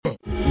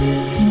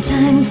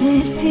Sometimes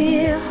it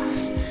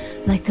feels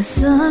like the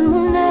sun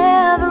will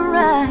never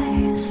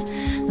rise,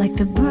 like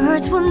the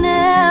birds will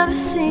never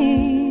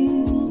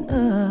sing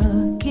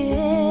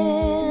again.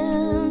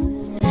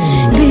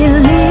 Believe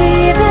in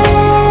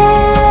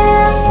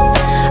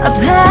a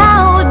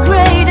power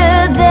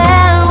greater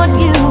than what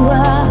you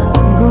are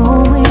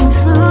going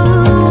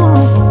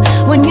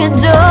through. When you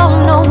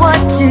don't know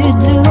what to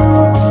do,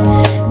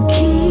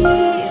 keep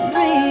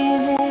breathing.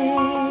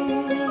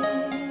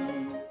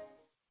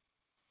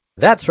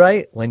 That's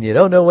right. When you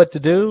don't know what to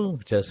do,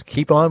 just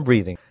keep on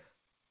breathing.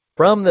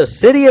 From the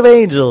City of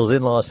Angels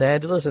in Los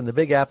Angeles and the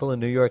Big Apple in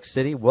New York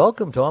City,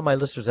 welcome to all my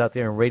listeners out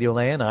there in Radio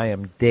Land. I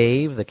am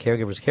Dave, the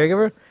Caregiver's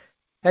Caregiver,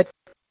 at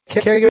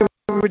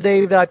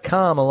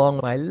caregiverdave.com, along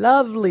with my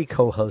lovely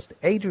co-host,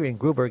 Adrienne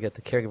Gruberg, at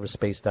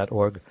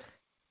thecaregiverspace.org.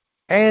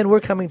 And we're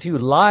coming to you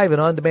live and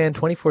on demand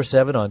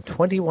 24/7 on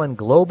 21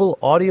 global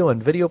audio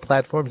and video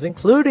platforms,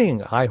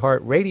 including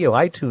iHeartRadio,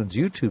 iTunes,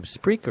 YouTube,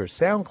 Spreaker,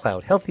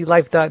 SoundCloud,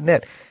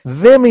 HealthyLife.net,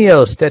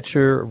 Vimeo,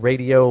 Stitcher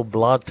Radio,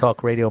 Blog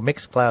Talk Radio,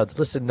 Mixclouds,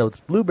 Listen Notes,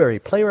 Blueberry,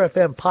 Player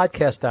FM,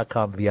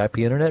 Podcast.com,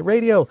 VIP Internet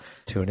Radio,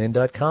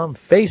 TuneIn.com,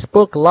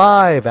 Facebook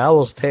Live,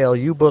 Owl's Tale,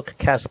 Ubook,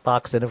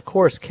 Castbox, and of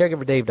course,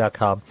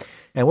 CaregiverDave.com.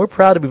 And we're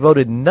proud to be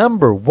voted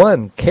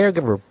 #1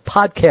 caregiver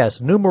podcast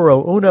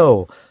numero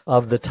uno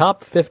of the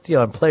top 50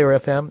 on Player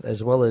FM,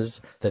 as well as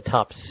the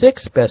top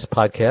 6 best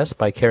podcasts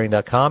by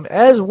Caring.com,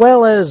 as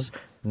well as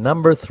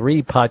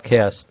 #3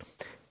 podcast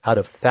out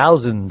of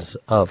thousands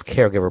of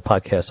caregiver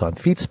podcasts on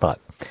FeedSpot.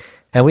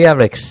 And we have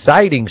an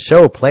exciting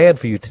show planned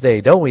for you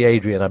today, don't we,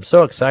 Adrienne? I'm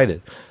so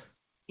excited.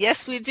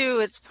 Yes, we do.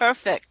 It's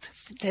perfect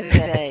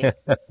today.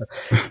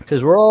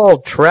 Because we're all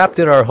trapped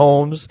in our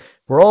homes.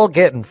 We're all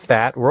getting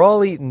fat. We're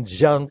all eating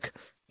junk,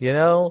 you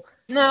know?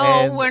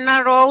 No, we're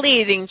not all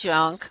eating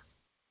junk.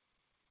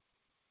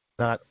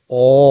 Not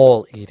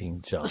all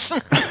eating junk.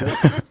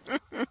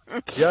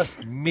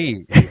 Just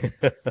me.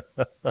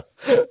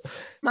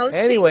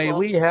 Anyway, people.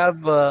 we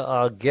have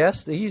a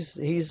guest.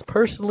 He's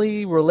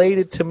personally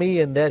related to me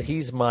in that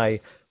he's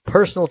my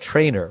personal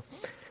trainer.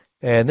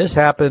 And this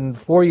happened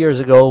 4 years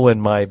ago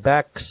when my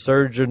back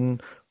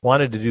surgeon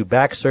wanted to do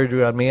back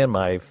surgery on me, and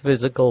my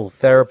physical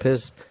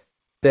therapist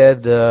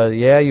said,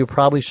 yeah, you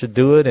probably should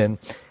do it. And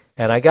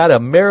I got a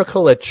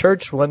miracle at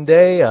church one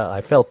day. I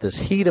felt this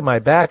heat in my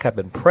back. I've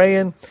been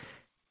praying.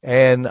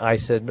 And I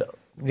said,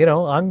 you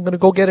know, I'm going to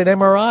go get an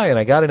MRI. And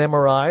I got an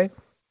MRI.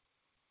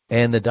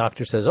 And the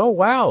doctor says, oh,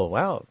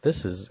 wow,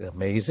 this is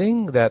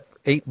amazing. That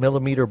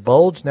 8-millimeter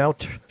bulge now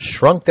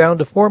shrunk down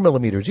to 4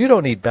 millimeters. You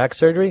don't need back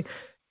surgery.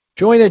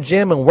 Join a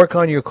gym and work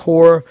on your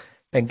core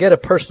and get a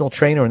personal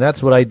trainer. And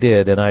that's what I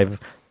did. And I've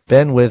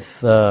been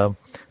with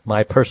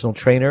my personal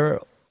trainer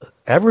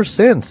ever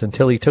since,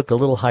 until he took a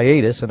little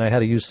hiatus and I had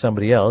to use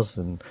somebody else,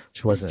 and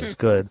she wasn't as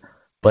good.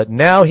 But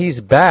now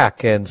he's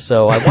back, and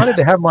so I wanted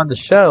to have him on the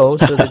show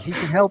so that he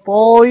can help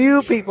all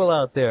you people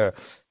out there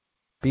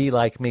be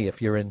like me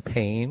if you're in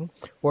pain,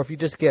 or if you're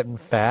just getting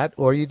fat,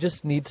 or you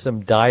just need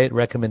some diet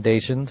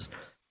recommendations.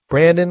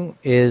 Brandon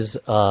is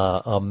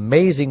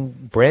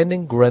amazing.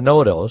 Brandon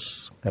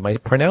Granados. Am I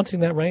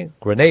pronouncing that right?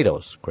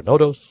 Granados.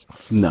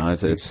 No,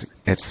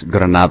 it's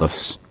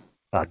Granados.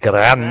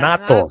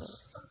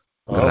 Granados.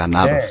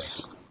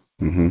 Granados.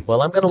 Okay. Mm-hmm.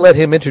 Well, I'm going to let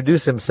him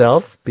introduce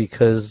himself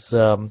because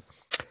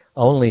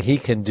only he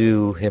can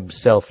do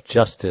himself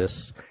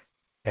justice.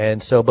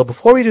 And so, but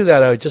before we do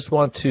that, I just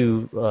want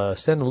to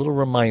send a little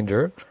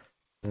reminder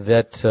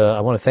that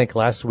I want to thank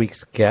last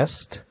week's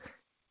guest.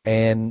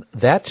 And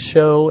that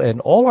show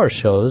and all our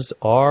shows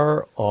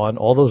are on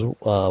all those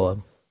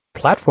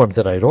platforms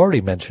that I had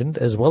already mentioned,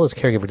 as well as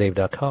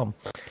caregiverdave.com.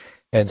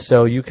 And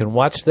so you can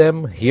watch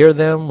them, hear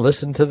them,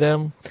 listen to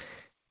them,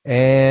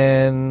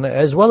 and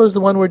as well as the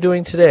one we're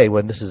doing today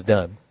when this is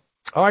done.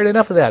 All right,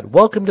 enough of that.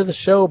 Welcome to the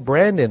show,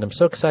 Brandon. I'm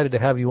so excited to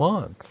have you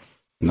on.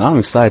 No, I'm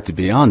excited to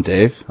be on,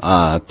 Dave.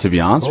 To be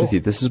honest with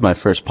you, this is my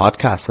first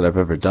podcast that I've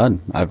ever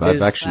done. I've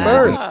actually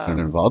never been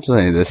involved with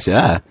any of this,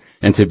 yeah.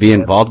 And to be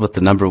involved with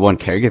the #1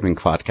 caregiving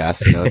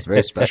podcast, you know, it's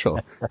very special.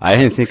 I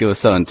didn't think it was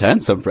so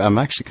intense. I'm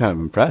actually kind of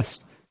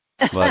impressed.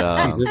 But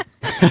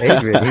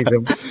Adrienne,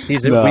 we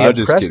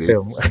impressed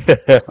him.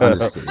 I'm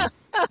just kidding.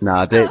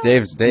 No,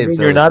 Dave's.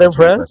 You're not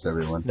impressed?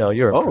 Everyone. No,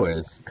 you're impressed.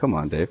 Always. Come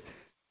on, Dave.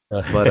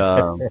 But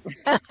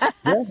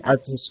yeah,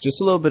 it's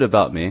just a little bit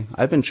about me.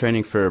 I've been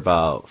training for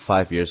about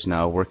 5 years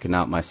now, working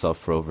out myself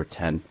for over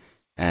 10.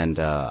 And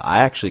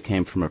I actually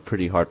came from a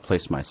pretty hard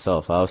place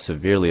myself. I was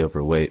severely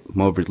overweight,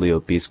 morbidly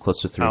obese,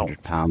 close to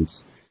 300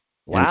 pounds.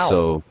 Wow. And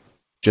so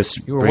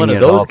just you were one of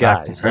those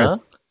guys, huh?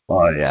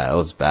 Oh, yeah, it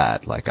was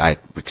bad. Like, I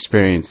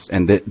experienced,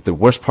 and the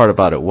worst part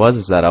about it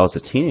was that I was a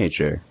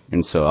teenager.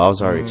 And so I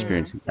was already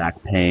experiencing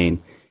back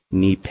pain,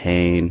 knee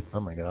pain.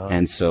 Oh, my God.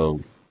 And so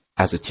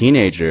as a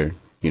teenager,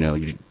 you know,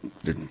 you're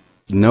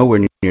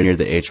nowhere near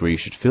the age where you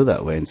should feel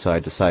that way. And so I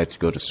decided to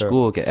go to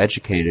school, get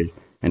educated,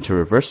 and to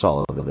reverse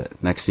all of it.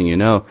 Next thing you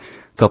know,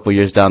 a couple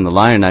years down the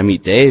line, I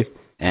meet Dave,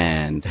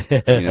 and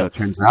you know, it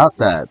turns out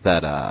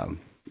that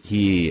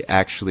he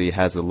actually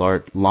has a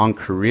long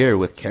career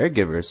with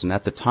caregivers. And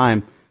at the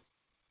time,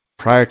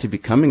 prior to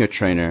becoming a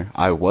trainer,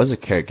 I was a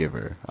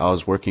caregiver. I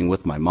was working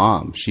with my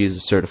mom. She's a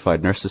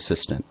certified nurse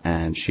assistant,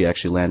 and she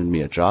actually landed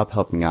me a job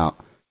helping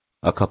out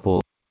a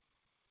couple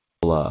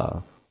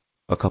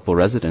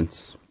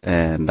residents,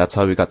 and that's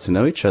how we got to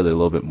know each other a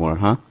little bit more,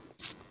 huh?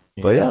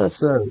 Yeah. But yeah,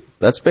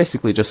 that's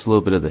basically just a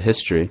little bit of the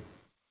history.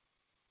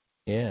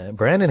 Yeah,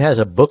 Brandon has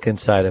a book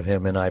inside of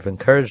him, and I've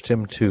encouraged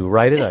him to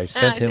write it. I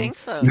sent him. I think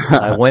so.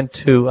 I went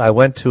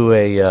to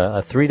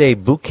a 3-day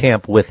boot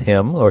camp with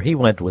him, or he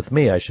went with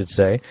me, I should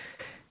say,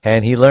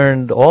 and he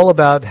learned all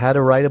about how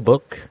to write a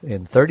book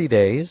in 30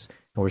 days.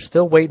 And we're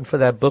still waiting for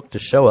that book to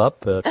show up,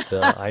 but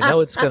I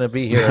know it's going to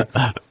be here.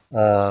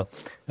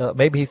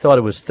 Maybe he thought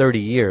it was 30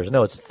 years.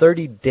 No, it's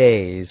 30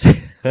 days.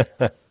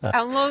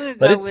 How long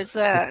ago was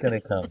that? It's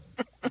going to come.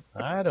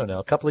 I don't know.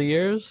 A couple of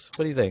years?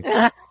 What do you think?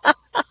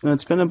 No,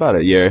 it's been about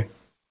a year.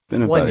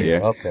 A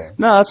year. Okay.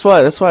 No, that's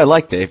why I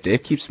like Dave.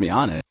 Dave keeps me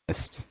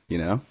honest. You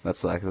know,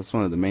 that's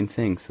one of the main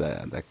things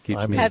that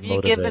keeps me. Have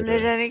you given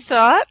it any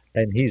thought?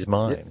 And he's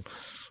mine.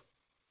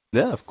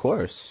 Yeah, of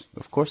course.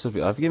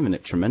 I've given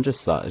it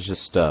tremendous thought. It's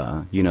just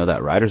that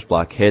writer's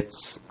block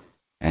hits,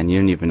 and you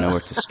don't even know where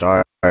to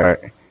start.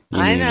 You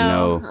don't even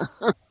know.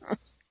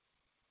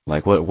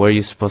 Like what are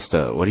you supposed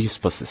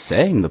to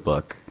say in the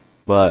book?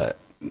 But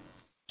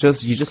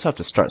you just have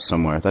to start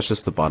somewhere. That's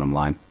just the bottom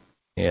line.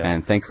 Yeah.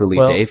 And thankfully,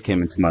 Dave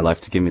came into my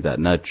life to give me that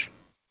nudge.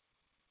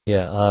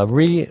 Yeah.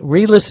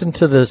 Re-listen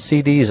to the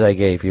CDs I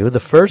gave you. The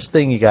first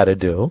thing you got to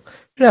do,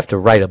 you don't have to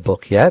write a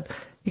book yet.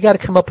 You got to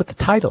come up with the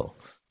title.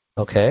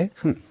 Okay?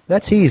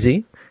 That's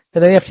easy.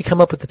 And then after you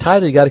come up with the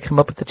title, you got to come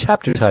up with the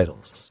chapter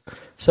titles.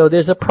 So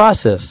there's a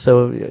process.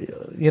 So,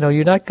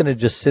 you're not going to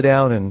just sit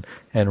down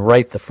and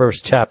write the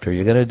first chapter.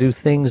 You're going to do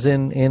things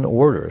in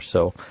order.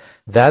 So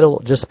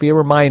that'll just be a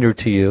reminder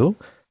to you.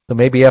 So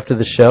maybe after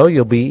the show,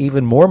 you'll be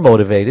even more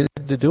motivated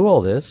to do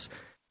all this.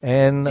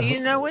 And do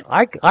you know what?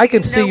 I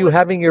can see you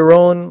having your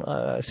own.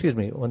 Excuse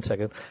me, 1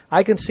 second.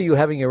 I can see you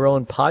having your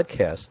own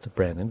podcast,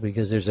 Brandon,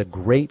 because there's a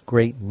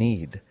great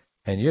need,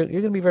 and you're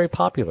going to be very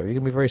popular. You're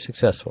going to be very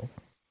successful.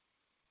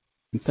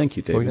 Thank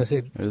you, David. What were you going to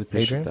say, I really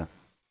appreciate Adrienne?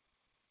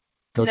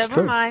 that.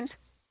 Never mind.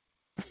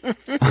 Were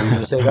you going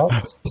to say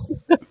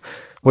that?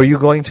 Were you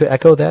going to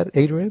echo that,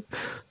 Adrienne?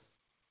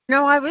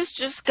 No, I was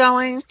just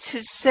going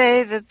to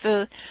say that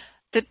the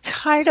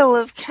title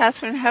of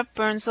Katharine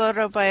Hepburn's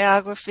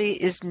autobiography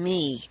is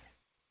Me.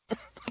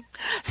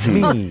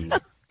 Me.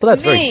 Well,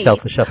 that's very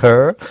selfish of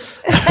her.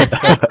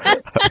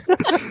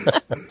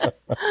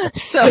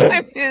 So,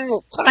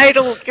 the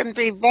title can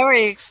be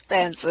very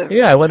expensive.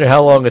 Yeah, I wonder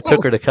how long it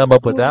took her to come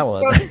up with that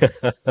one.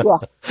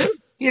 Yeah.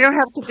 You don't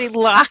have to be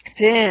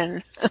locked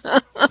in.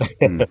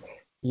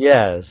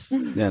 Yes.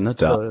 Yeah, no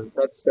doubt. So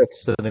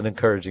that's an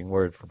encouraging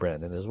word for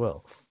Brandon as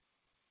well.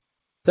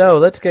 So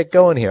let's get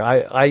going here.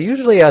 I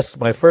usually ask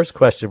my first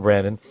question,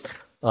 Brandon,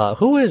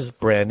 who is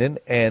Brandon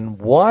and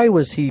why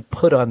was he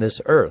put on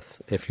this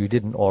earth? If you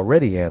didn't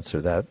already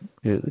answer that,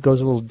 it goes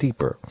a little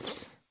deeper.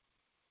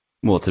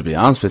 Well, to be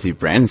honest with you,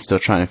 Brandon's still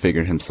trying to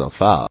figure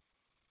himself out.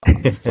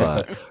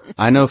 But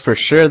I know for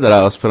sure that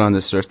I was put on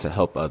this earth to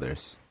help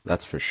others.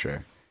 That's for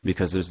sure.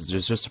 Because there's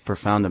just a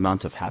profound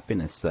amount of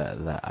happiness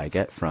that I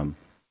get from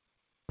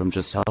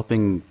just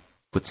helping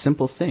with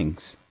simple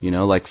things.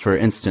 Like for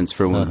instance,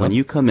 when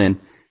you come in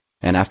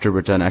and after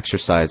we're done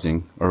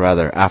exercising, or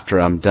rather after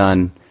I'm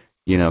done,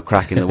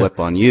 cracking the whip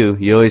on you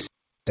always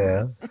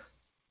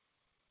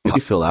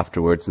you feel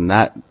afterwards. And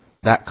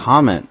that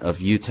comment of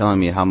you telling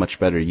me how much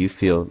better you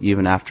feel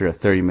even after a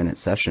 30-minute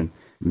session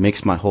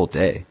makes my whole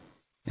day.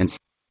 And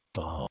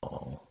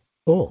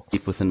cool.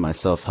 Deep within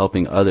myself,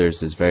 helping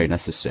others is very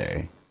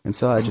necessary. And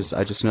so I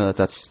just know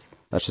that's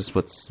just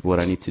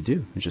what I need to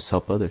do, is just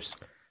help others.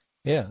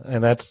 Yeah,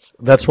 and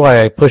that's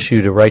why I push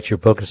you to write your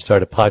book and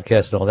start a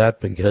podcast and all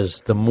that,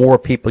 because the more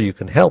people you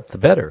can help, the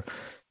better.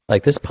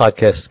 Like this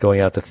podcast is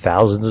going out to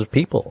thousands of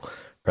people,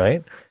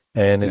 right?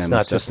 And it's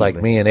not just like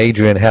me and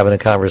Adrienne having a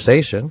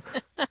conversation.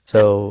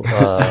 So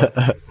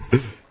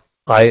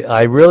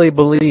I really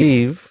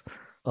believe,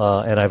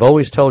 and I've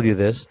always told you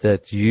this,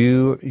 that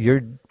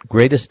your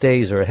greatest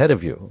days are ahead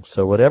of you.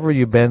 So whatever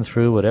you've been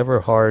through, whatever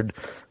hard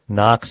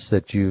knocks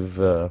that you've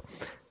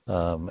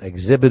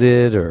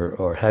exhibited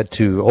or had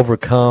to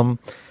overcome,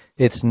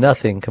 it's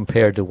nothing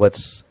compared to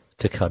what's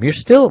to come. You're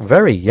still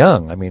very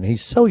young. I mean,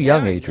 he's so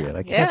young, Adrienne.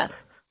 I can't.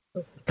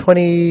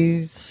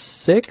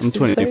 26? I'm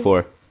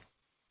 24.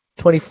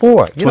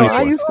 24.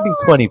 I used to be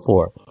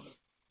 24.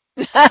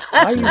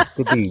 I used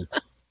to be.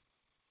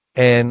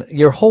 And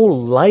your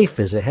whole life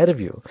is ahead of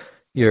you.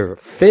 You're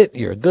fit.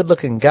 You're a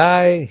good-looking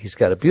guy. He's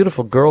got a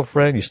beautiful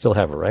girlfriend. You still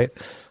have her, right?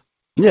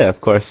 Yeah,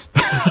 of course.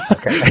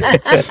 Okay.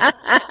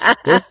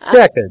 Just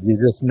checking. You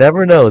just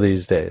never know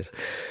these days.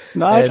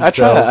 No, I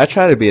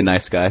try to be a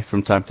nice guy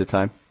from time to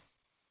time.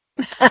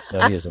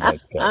 No, he is a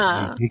nice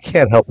guy. He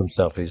can't help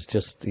himself.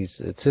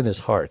 It's in his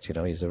heart.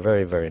 He's a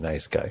very, very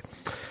nice guy.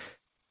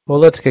 Well,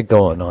 let's get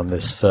going on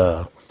this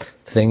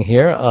thing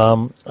here.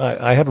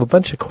 I have a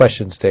bunch of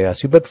questions to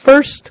ask you. But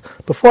first,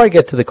 before I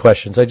get to the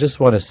questions, I just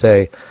want to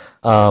say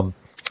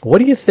what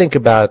do you think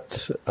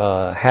about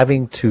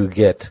having to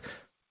get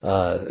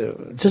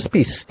just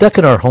be stuck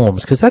in our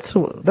homes? Because that's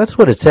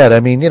what it said. I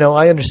mean,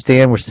 I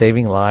understand we're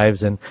saving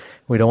lives and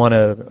we don't want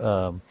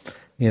to,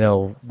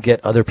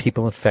 get other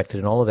people infected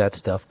and all of that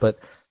stuff. But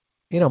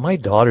my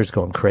daughter's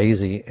going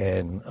crazy,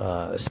 and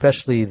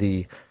especially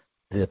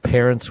the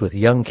parents with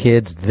young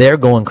kids, they're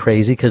going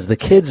crazy because the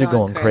kids are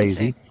going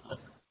crazy.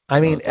 I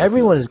mean,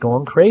 everyone is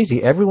going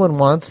crazy. Everyone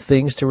wants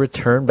things to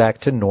return back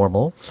to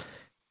normal.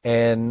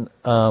 And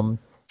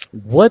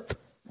what's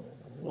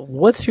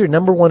your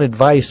number one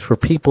advice for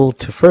people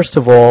to, first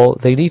of all,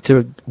 they need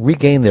to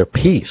regain their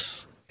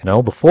peace.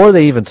 Before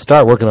they even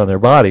start working on their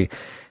body,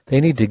 they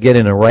need to get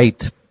in a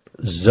right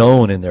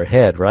zone in their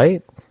head,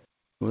 right?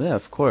 Well, yeah,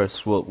 of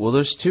course. Well,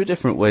 there's two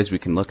different ways we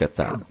can look at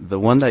that. The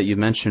one that you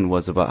mentioned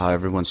was about how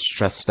everyone's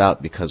stressed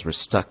out because we're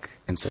stuck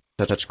in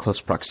such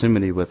close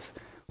proximity with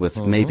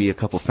maybe a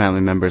couple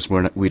family members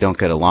we don't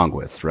get along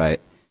with,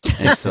 right?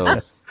 And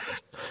so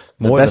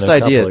the best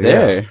idea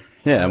there,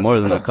 yeah, more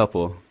than a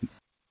couple.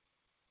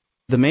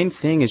 The main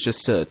thing is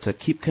just to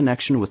keep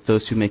connection with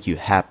those who make you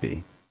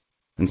happy.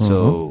 And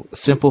so a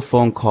simple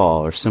phone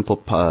call or simple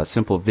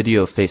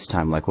video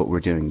FaceTime like what we're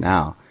doing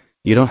now.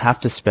 You don't have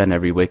to spend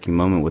every waking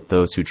moment with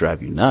those who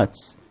drive you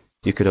nuts.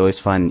 You could always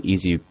find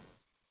an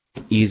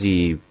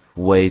easy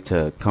way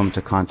to come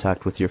to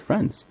contact with your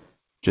friends.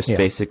 Just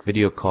basic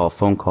video call,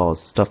 phone calls,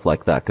 stuff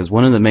like that. Because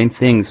one of the main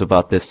things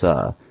about this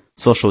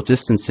social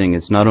distancing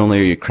is not only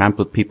are you cramped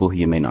with people who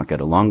you may not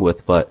get along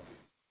with, but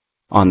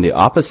on the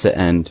opposite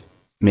end,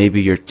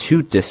 maybe you're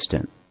too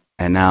distant.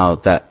 And now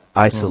that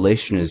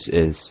isolation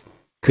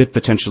could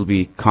potentially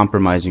be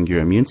compromising your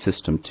immune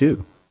system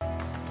too.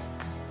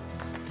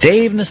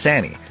 Dave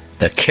Nassaney,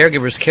 the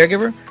Caregiver's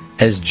Caregiver,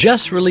 has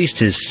just released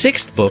his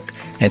 6th book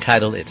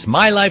entitled It's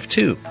My Life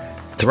Too,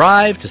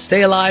 Thrive to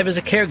Stay Alive as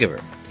a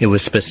Caregiver. It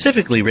was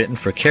specifically written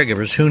for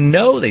caregivers who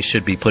know they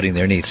should be putting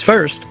their needs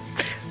first,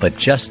 but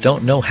just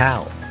don't know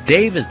how.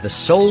 Dave is the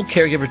sole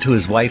caregiver to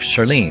his wife,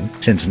 Charlene,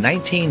 since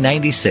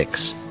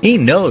 1996. He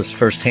knows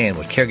firsthand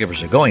what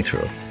caregivers are going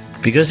through,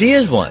 because he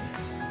is one.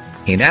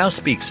 He now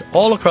speaks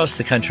all across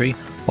the country,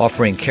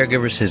 offering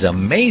caregivers his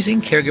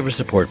amazing caregiver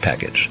support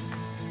package.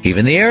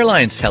 Even the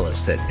airlines tell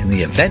us that in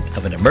the event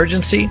of an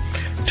emergency,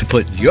 to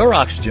put your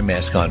oxygen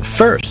mask on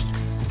first,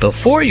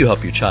 before you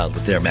help your child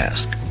with their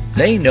mask.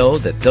 They know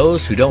that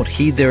those who don't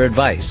heed their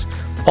advice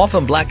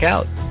often black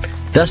out,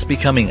 thus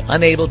becoming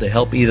unable to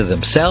help either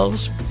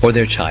themselves or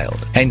their child.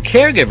 And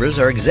caregivers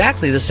are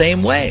exactly the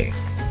same way.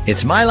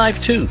 It's My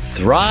Life Too,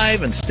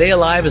 Thrive and Stay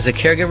Alive as a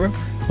Caregiver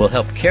will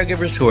help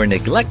caregivers who are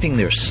neglecting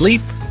their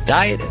sleep,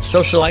 diet, and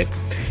social life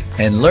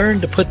and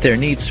learn to put their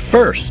needs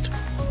first.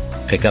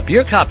 Pick up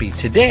your copy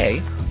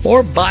today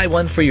or buy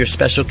one for your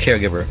special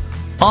caregiver,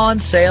 on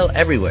sale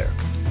everywhere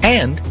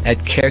and at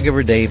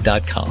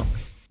caregiverdave.com.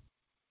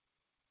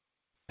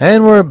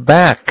 And we're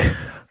back.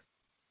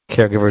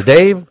 Caregiver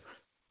Dave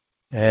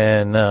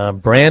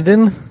and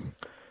Brandon.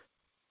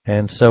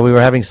 And so we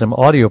were having some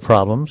audio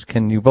problems.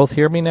 Can you both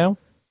hear me now?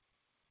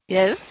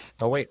 Yes.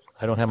 Oh, wait.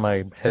 I don't have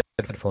my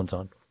headphones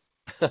on.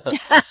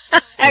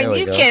 And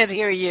you can't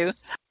hear you.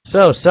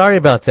 So, sorry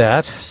about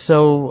that.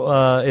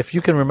 So, if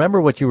you can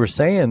remember what you were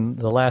saying,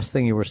 the last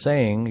thing you were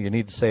saying, you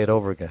need to say it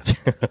over again.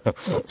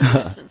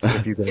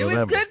 If you can remember. It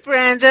was good,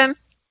 Brandon.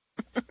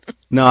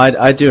 No,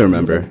 I do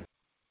remember.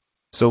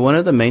 So one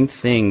of the main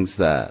things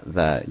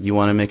that you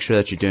want to make sure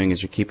that you're doing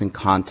is you're keeping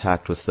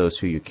contact with those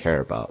who you care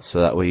about,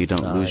 so that way you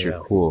don't lose your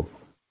cool,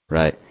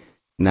 right?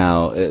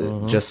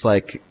 Now, just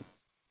like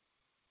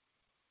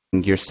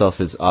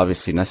yourself is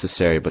obviously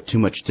necessary, but too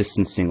much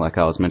distancing, like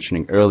I was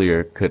mentioning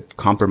earlier, could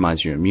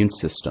compromise your immune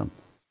system.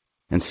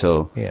 And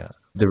so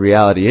the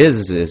reality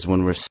is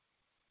when we're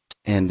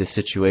in this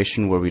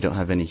situation where we don't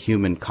have any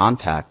human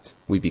contact,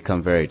 we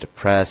become very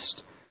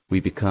depressed, we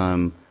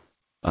become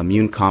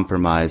immune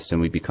compromised,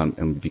 and we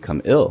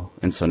become ill.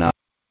 And so now,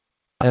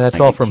 and that's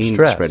all from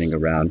stress spreading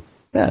around.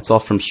 Yeah, it's all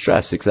from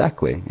stress,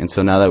 exactly. And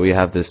so now that we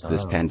have this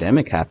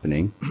pandemic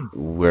happening,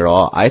 we're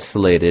all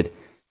isolated.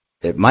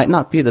 It might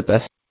not be the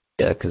best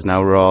idea because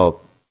now we're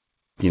all,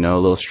 a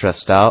little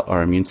stressed out.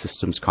 Our immune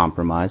system's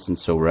compromised, and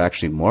so we're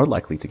actually more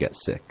likely to get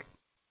sick.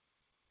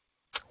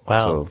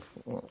 Wow.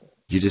 So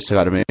you just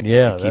got to make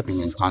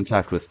keeping in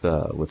contact with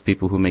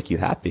people who make you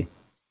happy.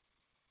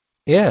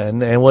 Yeah,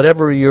 and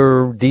whatever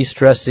your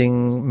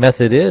de-stressing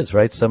method is,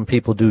 right? Some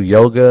people do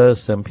yoga,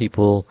 some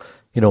people,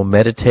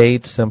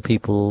 meditate, some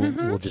people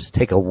will just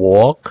take a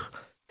walk,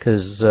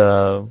 because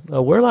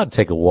we're allowed to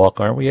take a walk,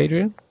 aren't we,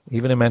 Adrienne?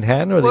 Even in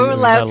Manhattan? Or we're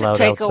allowed not to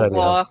take a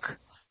walk.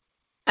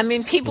 I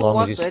mean, people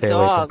walk their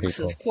dogs,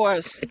 of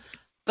course,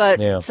 but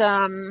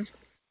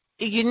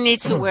you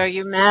need to wear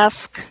your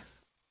mask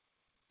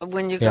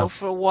when you go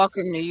for a walk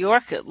in New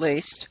York, at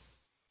least.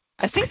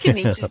 I think you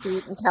need to do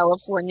it in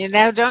California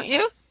now, don't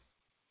you?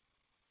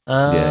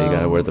 Yeah, you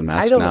gotta wear the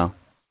mask now.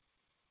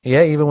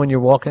 Yeah, even when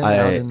you're walking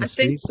out in the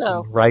street,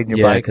 riding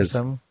your bike or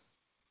something.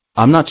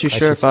 I'm not too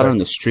sure if out on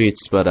the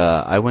streets, but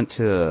I went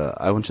to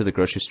the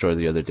grocery store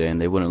the other day, and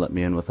they wouldn't let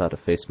me in without a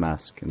face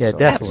mask. And yeah, so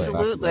definitely,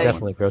 Absolutely.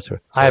 definitely grocery.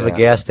 So, I have a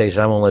gas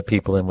station. I won't let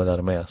people in without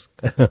a mask,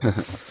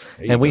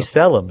 and we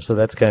sell them, so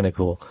that's kind of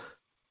cool.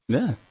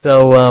 Yeah.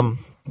 So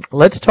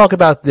let's talk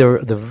about the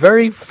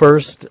very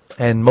first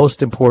and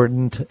most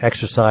important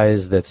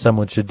exercise that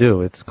someone should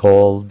do. It's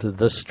called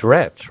the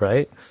stretch,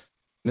 right?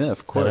 Yeah,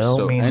 of course.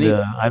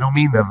 I don't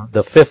mean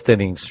the fifth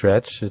inning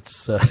stretch.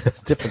 It's a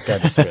different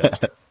kind of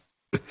stretch.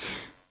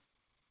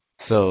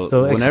 So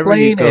whenever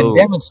explain and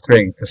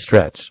demonstrate the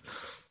stretch.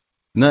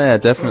 No, yeah,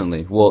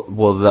 definitely.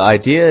 Well, the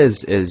idea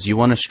is you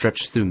want to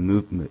stretch through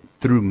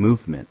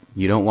movement.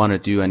 You don't want to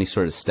do any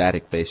sort of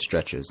static-based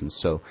stretches, and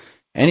so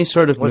any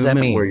sort of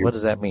movement where what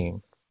does that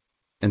mean?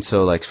 And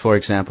so, like, for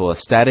example, a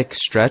static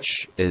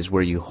stretch is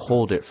where you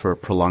hold it for a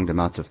prolonged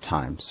amount of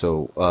time.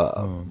 So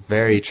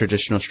very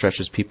traditional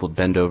stretches, people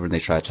bend over and they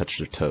try to touch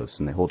their toes,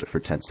 and they hold it for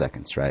 10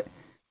 seconds, right?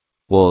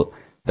 Well,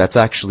 that's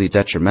actually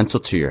detrimental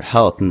to your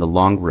health in the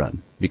long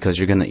run because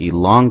you're going to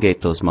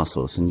elongate those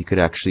muscles, and you could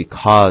actually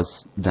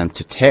cause them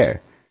to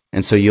tear.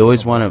 And so you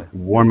always want to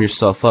warm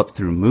yourself up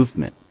through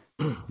movement.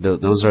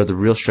 Those are the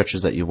real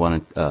stretches that you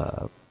want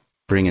to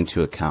bring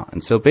into account.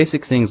 And so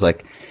basic things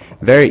like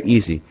very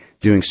easy.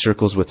 Doing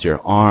circles with your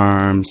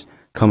arms,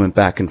 coming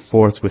back and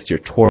forth with your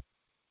torso,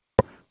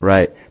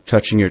 right?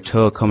 Touching your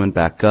toe, coming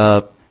back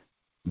up.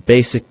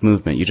 Basic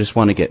movement. You just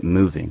want to get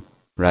moving,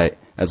 right?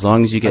 As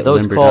long as you get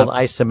limbered up. Are those called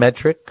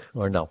isometric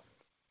or no?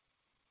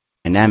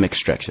 Dynamic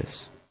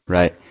stretches,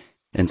 right?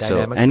 And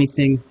so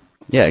anything,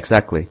 yeah,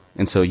 exactly.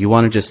 And so you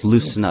want to just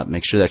loosen up,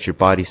 make sure that your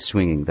body's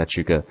swinging, that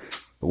you're good.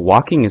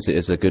 Walking is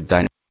a good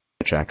dynamic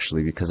stretch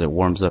actually because it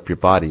warms up your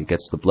body, it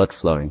gets the blood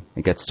flowing,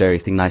 it gets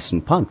everything nice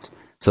and pumped.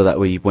 So that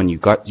way, when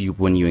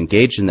you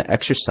engage in the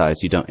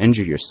exercise, you don't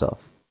injure yourself,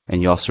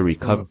 and you also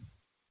recover.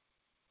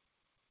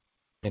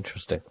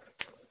 Interesting.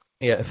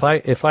 Yeah,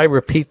 if I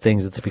repeat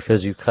things, it's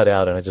because you cut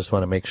out, and I just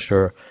want to make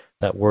sure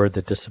that word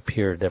that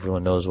disappeared,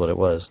 everyone knows what it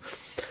was.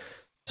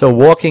 So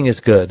walking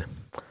is good.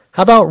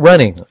 How about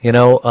running?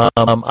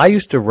 I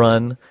used to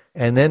run,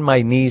 and then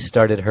my knees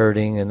started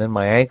hurting, and then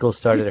my ankles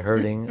started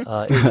hurting.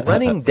 Is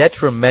running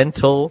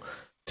detrimental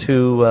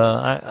to?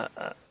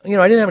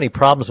 I didn't have any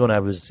problems when I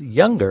was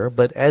younger,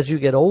 but as you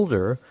get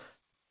older,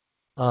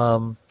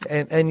 and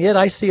yet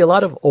I see a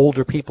lot of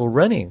older people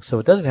running, so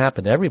it doesn't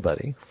happen to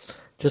everybody,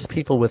 just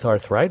people with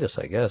arthritis,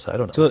 I guess. I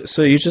don't know.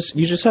 So you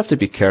just have to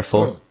be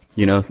careful.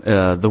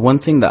 The one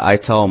thing that I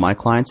tell my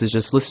clients is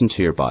just listen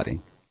to your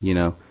body.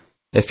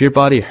 If your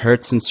body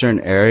hurts in certain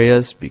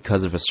areas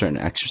because of a certain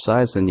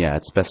exercise, then yeah,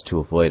 it's best to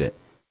avoid it.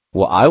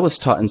 What I was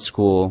taught in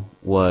school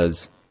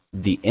was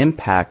the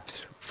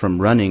impact from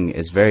running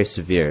is very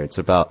severe. It's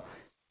about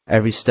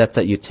every step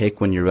that you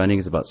take when you're running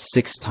is about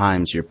 6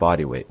 times your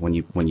body weight when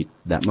you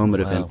that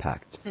moment of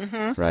impact,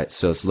 right?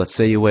 So let's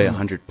say you weigh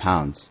 100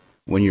 pounds.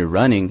 When you're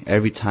running,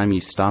 every time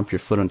you stomp your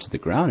foot onto the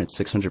ground, it's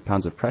 600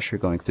 pounds of pressure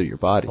going through your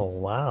body. Oh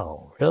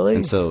wow, really?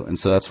 And so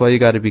that's why you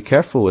got to be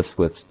careful with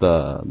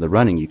the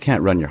running. You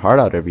can't run your heart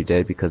out every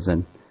day because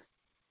then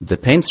the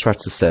pain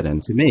starts to set in.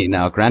 To me,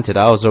 now granted,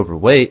 I was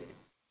overweight,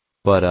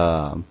 but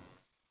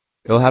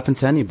it'll happen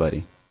to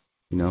anybody.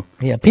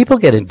 Yeah, people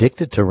get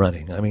addicted to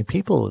running. I mean,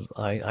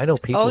 I know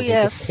people who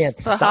just can't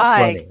stop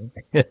running.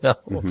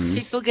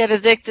 People get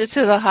addicted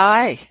to the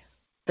high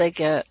they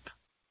get.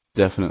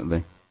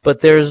 Definitely. But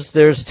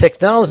there's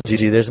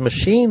technology. There's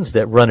machines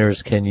that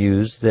runners can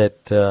use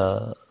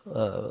that,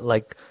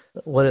 like,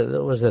 what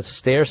was that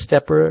stair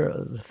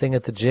stepper thing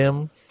at the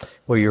gym,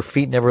 where your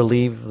feet never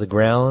leave the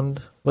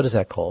ground? What is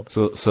that called?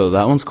 So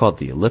that one's called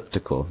the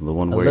elliptical, the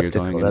one where you're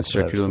going in a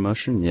circular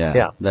motion.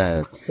 Yeah.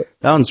 That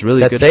one's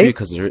really good for you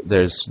because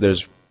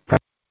there's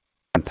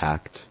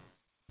impact.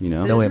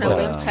 No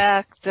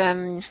impact,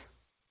 and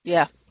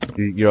yeah.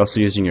 You're also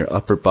using your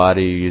upper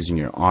body. You're using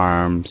your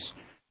arms,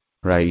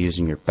 right? You're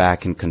using your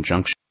back in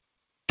conjunction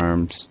with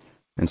arms,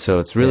 and so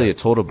it's really a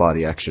total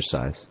body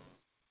exercise.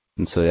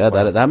 And so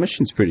that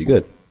machine's pretty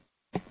good.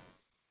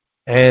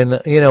 And,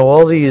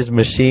 all these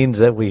machines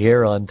that we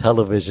hear on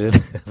television,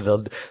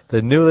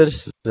 the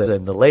newest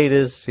and the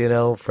latest,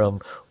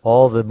 from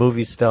all the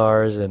movie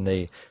stars, and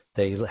they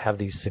have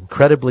these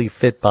incredibly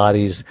fit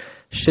bodies.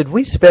 Should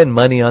we spend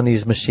money on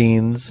these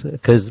machines?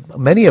 Because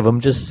many of them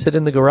just sit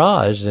in the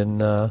garage, and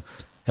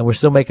we're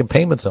still making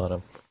payments on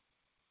them.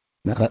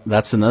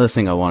 That's another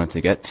thing I wanted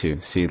to get to.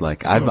 See,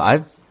 like,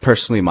 I've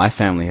personally, my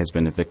family has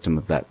been a victim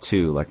of that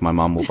too. Like, my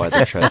mom will buy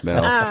the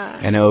treadmill,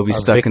 and it will be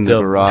stuck in the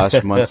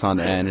garage months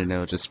on end, and it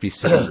will just be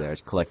sitting there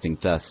collecting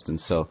dust. And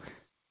so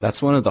that's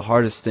one of the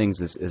hardest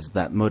things is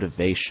that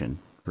motivation,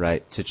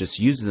 right, to just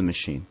use the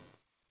machine.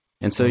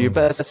 And so your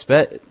best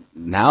bet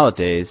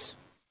nowadays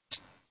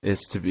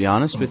is, to be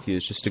honest with you,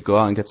 is just to go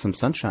out and get some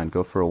sunshine,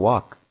 go for a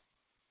walk.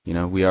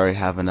 We already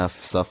have enough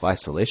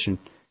self-isolation.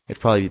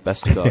 It'd probably be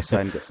best to go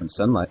outside and get some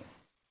sunlight.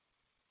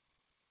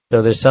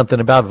 So there's something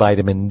about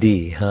vitamin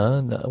D,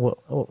 huh?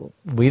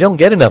 We don't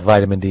get enough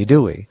vitamin D,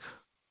 do we?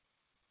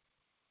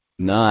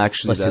 No,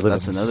 actually,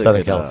 that's another Southern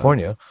good,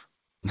 California.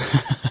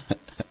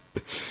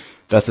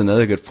 That's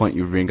another good point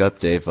you bring up,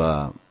 Dave.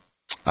 I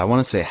want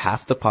to say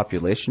half the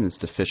population is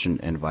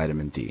deficient in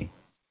vitamin D.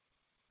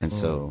 And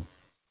so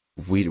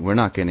we're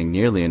not getting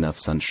nearly enough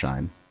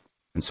sunshine.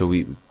 And so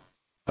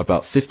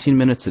about 15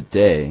 minutes a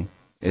day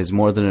is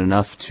more than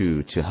enough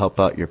to help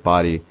out your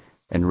body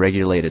and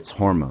regulate its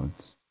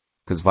hormones.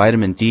 Because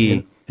vitamin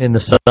D... In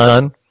the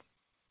sun?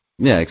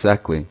 Yeah,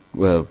 exactly.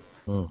 Well,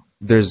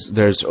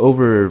 there's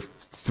over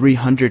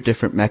 300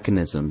 different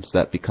mechanisms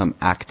that become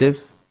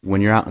active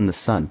when you're out in the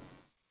sun.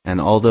 And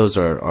all those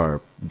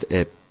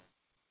it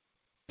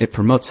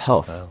promotes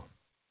health. Wow.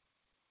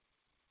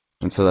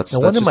 And so that's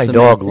one of my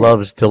dog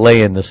loves to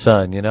lay in the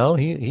sun, you know?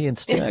 He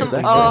instinctively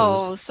exactly.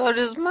 Oh, so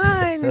does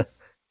mine.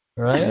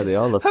 Right? Yeah, they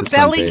all love Her to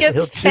belly sunbathe. gets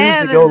He'll choose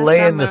tan to go in lay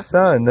the in the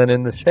sun than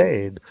in the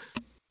shade.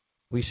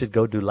 We should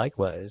go do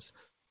likewise.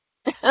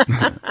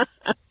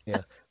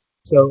 Yeah.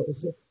 So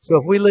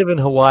if we live in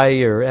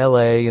Hawaii or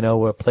LA, you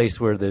know, a place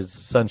where there's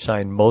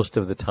sunshine most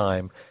of the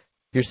time,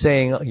 you're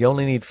saying you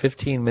only need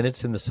 15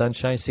 minutes in the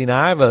sunshine? See,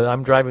 now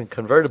I'm driving a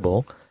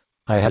convertible.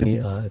 I have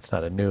it's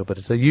not a new, but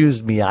it's a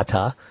used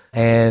Miata,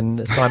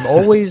 and so I'm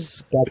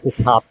always got the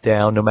top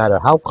down, no matter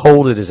how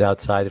cold it is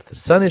outside. If the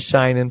sun is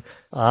shining,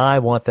 I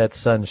want that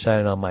sun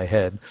shining on my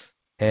head,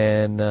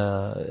 and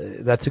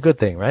that's a good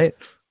thing, right?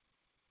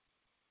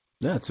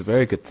 Yeah, it's a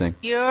very good thing.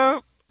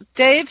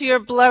 Dave, you're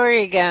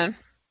blurry again.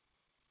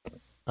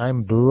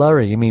 I'm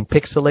blurry. You mean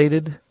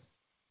pixelated?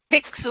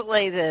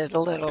 Pixelated a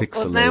little.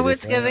 Well, now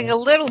it's getting a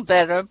little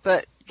better,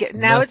 but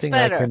now it's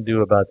better. Nothing I can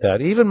do about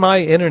that. Even my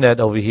internet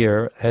over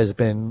here has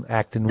been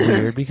acting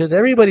weird because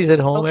everybody's at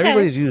home. Okay.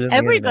 Everybody's using the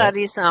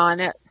Everybody's internet, on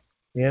it.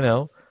 You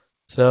know,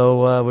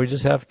 so we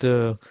just have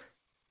to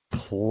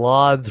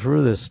plod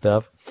through this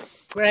stuff.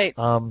 Right.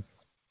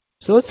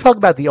 So let's talk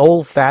about the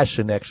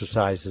old-fashioned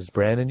exercises,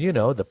 Brandon. You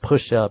know, the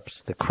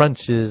push-ups, the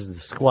crunches, the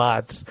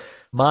squats.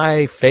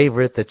 My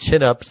favorite, the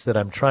chin-ups that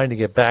I'm trying to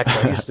get back.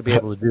 I used to be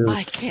able to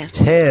do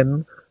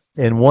 10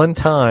 in one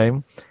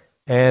time,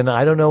 and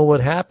I don't know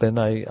what happened.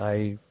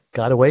 I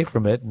got away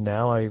from it, and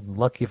now I'm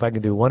lucky if I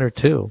can do one or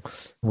two.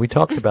 We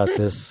talked about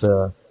this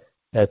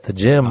at the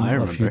gym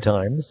a few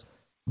times.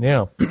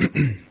 Yeah.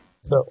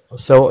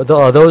 So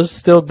are those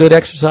still good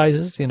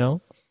exercises, you know?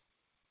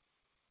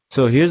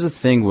 So here's the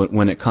thing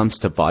when it comes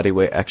to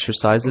bodyweight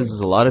exercises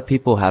is a lot of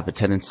people have a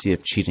tendency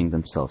of cheating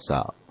themselves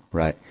out,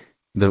 right?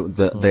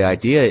 The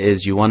idea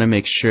is you want to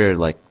make sure,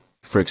 like,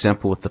 for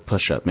example, with the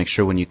push-up, make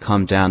sure when you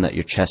come down that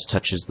your chest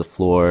touches the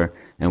floor,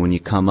 and when you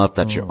come up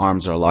that your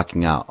arms are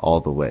locking out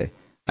all the way.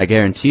 I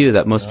guarantee you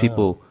that most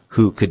people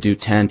who could do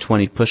 10,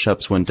 20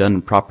 push-ups when done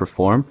in proper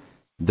form,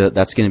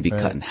 that's going to be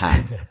cut in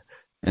half.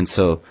 And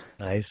so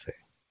I see.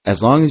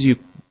 As long as you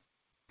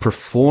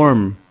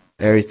perform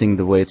everything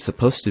the way it's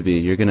supposed to be,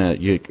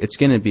 it's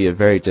gonna be a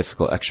very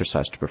difficult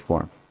exercise to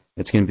perform.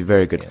 It's gonna be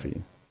very good for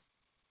you.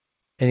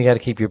 And you got to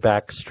keep your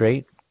back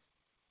straight.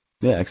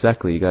 Yeah,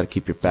 exactly. You got to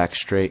keep your back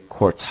straight,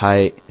 core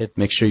tight.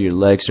 Make sure your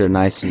legs are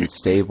nice and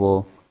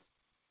stable.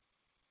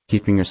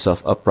 Keeping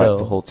yourself upright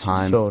the whole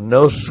time. So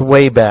no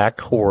sway back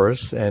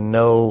horse and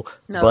no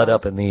butt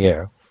up in the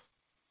air.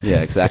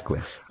 Yeah,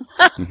 exactly.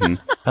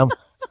 Mm-hmm.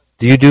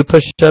 Do you do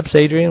push-ups,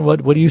 Adrienne?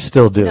 What do you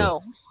still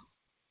do?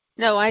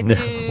 No, I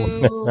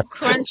do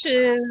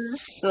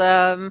crunches.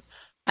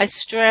 I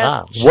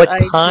stretch.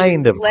 What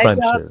kind of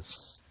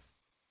crunches?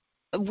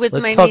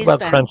 Let's talk about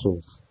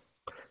crunches.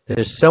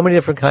 There's so many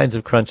different kinds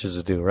of crunches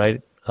to do,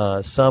 right?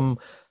 Some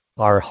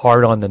are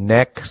hard on the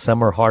neck.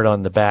 Some are hard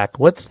on the back.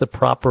 What's the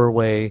proper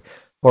way,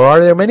 or are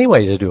there many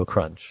ways to do a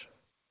crunch?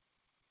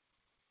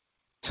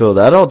 So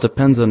that all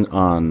depends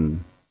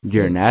on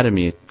your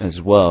anatomy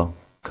as well,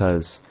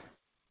 because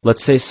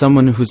let's say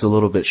someone who's a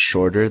little bit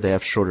shorter, they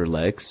have shorter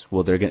legs.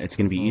 Well, it's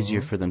going to be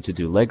easier for them to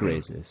do leg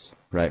raises,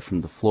 right, from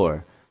the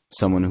floor.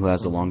 Someone who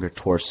has a longer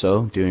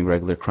torso, doing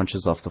regular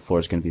crunches off the floor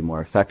is going to be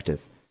more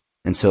effective.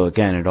 And so,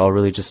 again, it all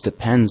really just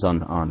depends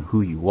on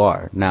who you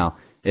are. Now,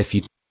 if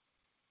you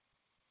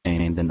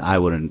then I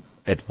wouldn't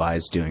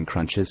advise doing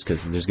crunches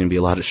because there's going to be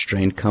a lot of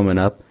strain coming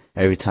up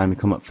every time you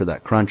come up for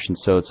that crunch. And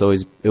so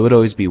it would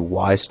always be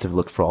wise to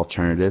look for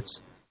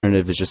alternatives.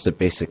 Alternative is just a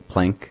basic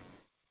plank.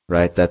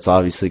 Right, that's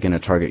obviously going to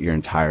target your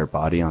entire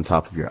body on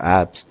top of your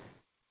abs.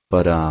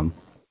 But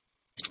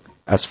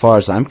as far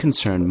as I'm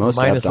concerned, most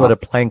Remind us what a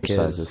plank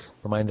exercises. Is.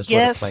 Remind us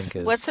yes, what a plank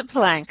is. What's a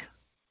plank?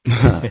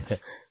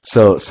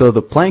 So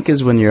the plank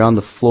is when you're on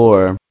the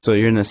floor. So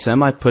you're in a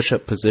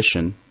semi-push-up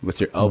position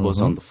with your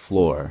elbows on the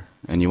floor,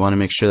 and you want to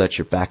make sure that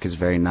your back is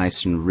very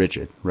nice and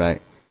rigid,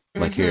 right?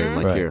 Like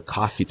you're a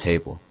coffee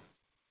table.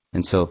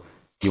 And so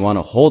you want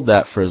to hold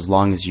that for as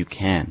long as you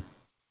can.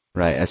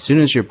 Right. As soon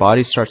as your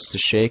body starts to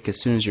shake, as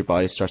soon as your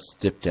body starts to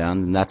dip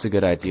down, then that's a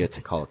good idea to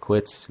call it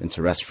quits and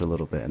to rest for a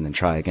little bit and then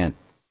try again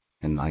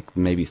in like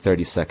maybe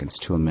 30 seconds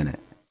to a minute.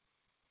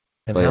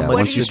 And but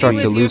once you start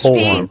to lose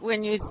form,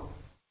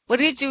 what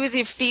do you do with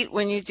your feet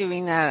when you're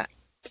doing that?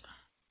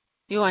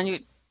 On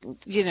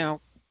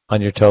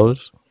your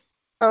toes?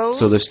 Toes?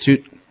 So there's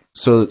two.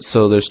 So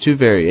there's two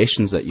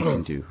variations that you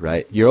can do.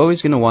 Right. You're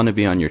always going to want to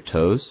be on your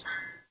toes,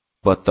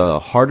 but the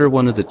harder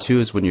one of the two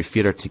is when your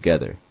feet are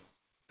together.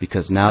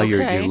 because now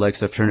your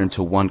legs have turned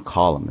into one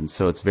column, and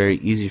so it's very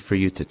easy for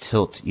you to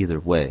tilt either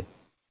way,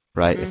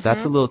 right? If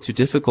that's a little too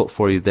difficult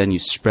for you, then you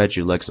spread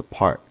your legs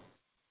apart,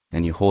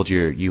 and you hold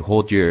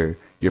your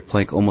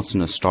plank almost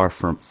in a star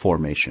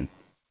formation.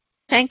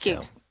 Thank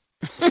you.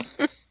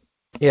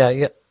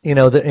 Yeah. You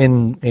know,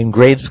 in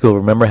grade school,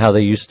 remember how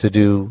they used to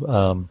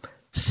do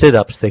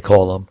sit-ups, they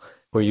call them,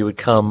 where you would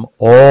come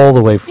all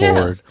the way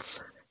forward,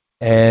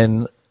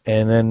 and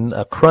then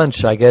a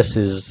crunch, I guess,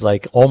 is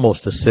like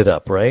almost a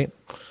sit-up, right?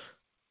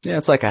 Yeah,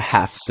 it's like a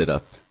half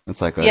sit-up.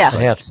 It's like a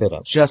half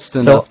sit-up, just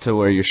enough to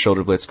where your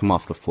shoulder blades come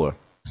off the floor.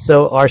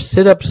 So are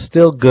sit-ups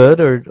still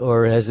good,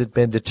 or has it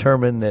been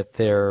determined that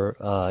they're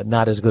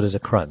not as good as a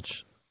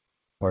crunch,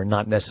 or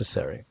not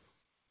necessary?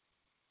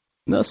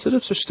 No,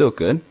 sit-ups are still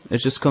good. It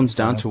just comes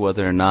down to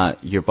whether or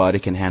not your body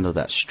can handle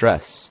that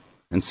stress.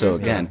 And so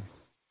again,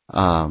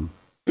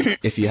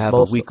 if you have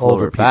a weak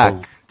lower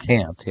back,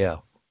 can't. Yeah,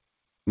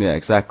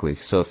 exactly.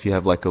 So if you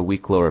have like a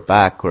weak lower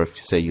back, or if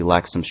you say you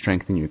lack some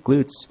strength in your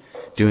glutes,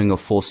 doing a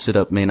full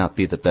sit-up may not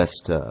be the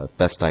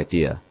best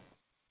idea.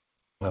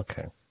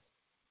 Okay.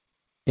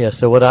 Yeah.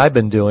 So what I've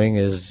been doing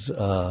is,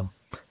 and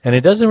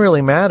it doesn't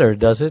really matter,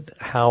 does it,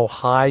 how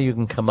high you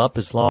can come up,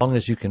 as long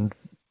as you can,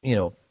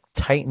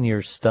 tighten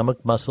your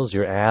stomach muscles,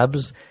 your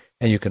abs,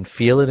 and you can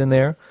feel it in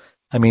there.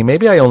 I mean,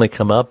 maybe I only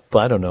come up,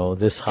 I don't know,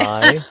 this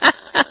high.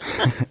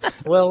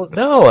 Well,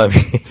 no, I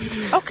mean,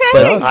 okay,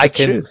 but I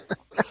can.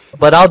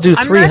 But I'll do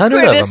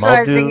 300 of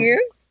them.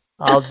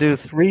 I'll do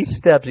 3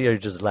 steps. You're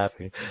just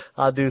laughing.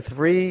 I'll do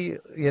 3,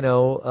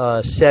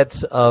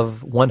 sets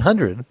of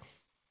 100,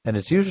 and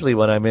it's usually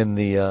when I'm in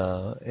the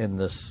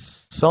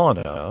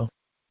sauna,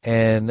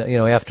 and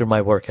after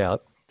my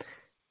workout,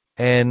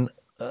 and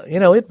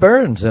it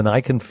burns, and I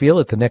can feel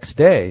it the next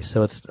day.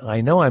 So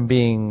I know I'm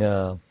being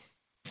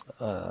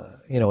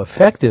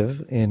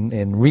effective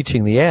in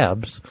reaching the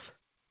abs.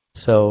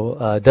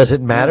 So does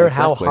it matter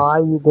how high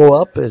you go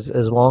up,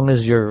 as long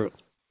as you're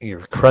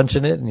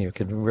crunching it and you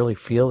can really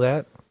feel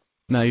that?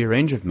 Now, your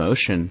range of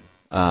motion,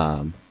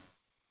 the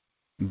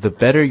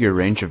better your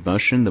range of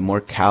motion, the more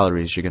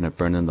calories you're going to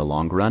burn in the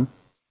long run.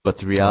 But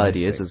the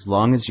reality is, as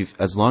long as you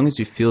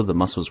feel the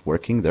muscles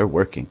working, they're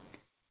working.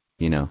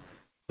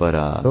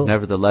 But cool.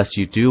 Nevertheless,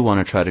 you do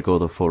want to try to go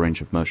the full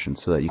range of motion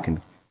so that you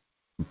can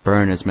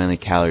burn as many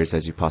calories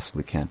as you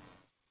possibly can.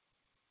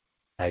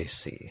 I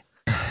see.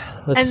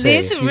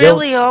 These are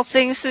really all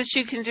things that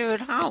you can do at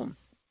home.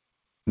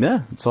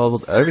 Yeah, it's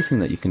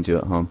everything that you can do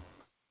at home.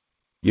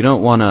 You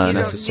don't want to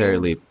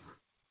necessarily.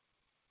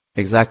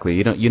 Exactly.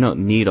 You don't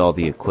need all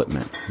the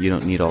equipment. You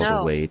don't need all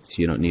the weights.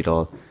 You don't need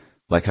all,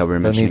 like how we were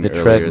mentioning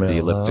earlier, the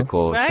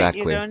elliptical. Right,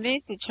 exactly. You don't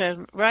need the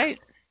treadmill. Right.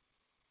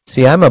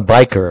 See, I'm a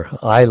biker.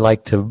 I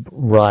like to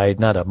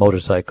ride, not a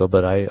motorcycle,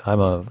 but I'm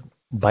a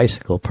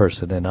bicycle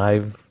person, and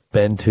I've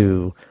been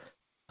to,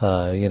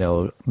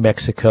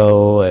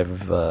 Mexico.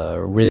 I've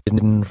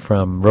ridden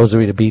from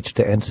Rosarito Beach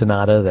to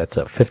Ensenada. That's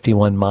a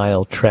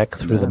 51-mile trek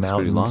through the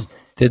mountains.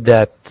 Did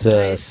that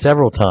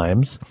several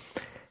times,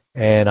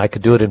 and I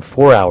could do it in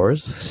 4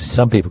 hours.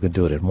 Some people can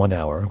do it in 1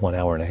 hour, 1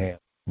 hour and a half.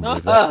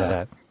 Like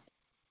that.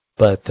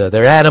 But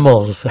they're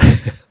animals.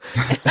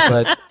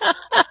 But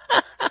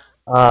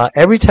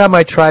every time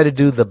I try to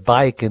do the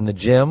bike in the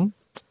gym,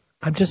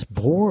 I'm just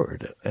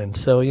bored. And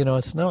so,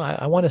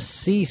 I want to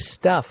see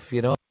stuff,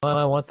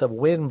 I want the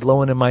wind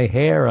blowing in my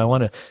hair. I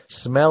want to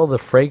smell the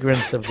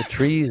fragrance of the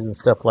trees and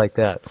stuff like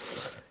that.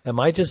 Am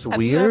I just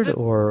weird,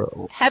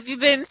 or? Have you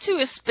been to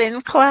a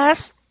spin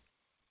class?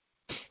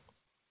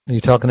 Are you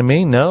talking to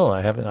me? No,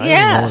 I haven't. I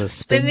don't know what a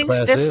spin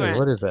class different. Is.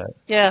 What is that?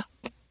 Yeah.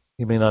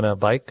 You mean on a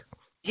bike?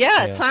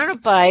 Yeah, it's on a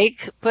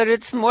bike, but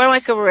it's more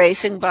like a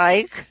racing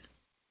bike.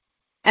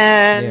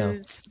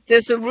 And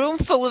there's a room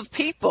full of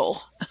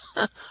people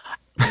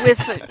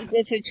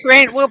with a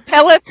train. Well,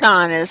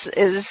 Peloton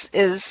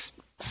is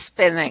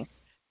spinning.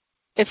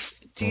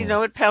 Do you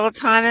know what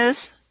Peloton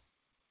is?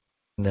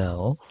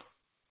 No.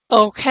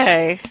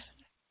 Okay.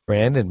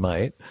 Brandon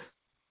might.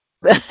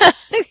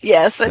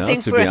 Yes, I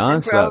think to be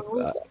honest,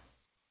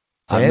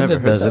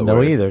 Brandon doesn't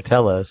know either.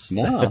 Tell us.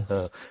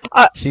 No.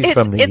 She's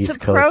from the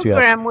East Coast. It's a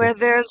program where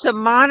there's a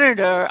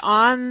monitor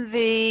on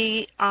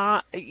the.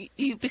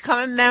 You become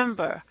a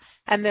member,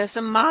 and there's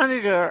a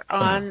monitor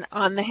on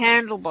the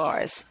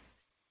handlebars,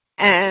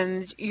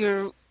 and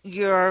you've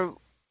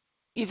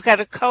got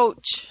a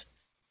coach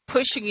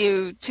pushing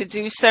you to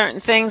do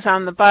certain things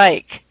on the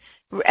bike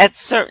at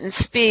certain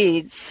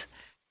speeds,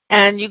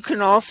 and you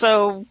can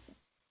also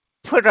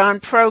put on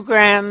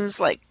programs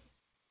like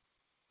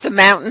the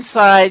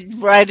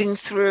mountainside riding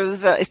through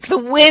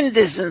the wind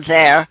isn't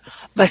there,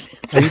 but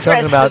are you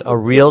talking about a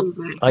real?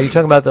 Are you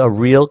talking about a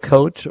real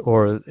coach,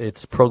 or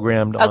it's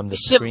programmed on the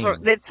screen?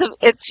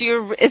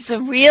 It's a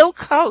real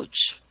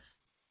coach.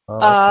 Oh,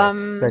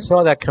 okay. I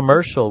saw that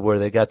commercial where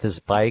they got this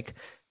bike,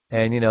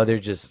 and they're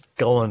just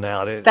going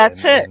out it.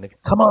 That's it. And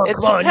come on, it's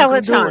come on,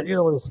 Peloton. You can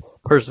do it. This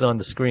person on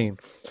the screen.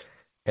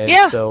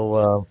 And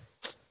so,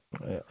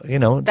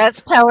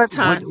 that's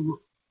Peloton.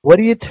 What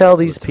do you tell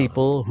these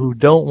people who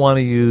don't want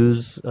to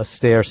use a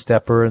stair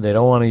stepper and they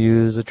don't want to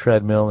use a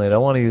treadmill and they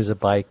don't want to use a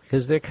bike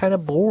because they're kind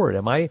of bored?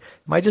 Am I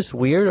just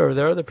weird, or are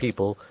there other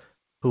people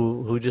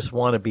who just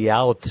want to be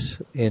out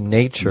in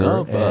nature?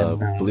 No,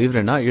 believe it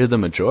or not, you're the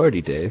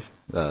majority, Dave.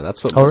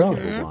 That's what most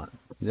people want.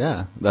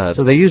 Yeah.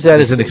 So they use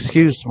that as an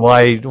excuse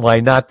why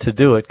not to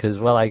do it because,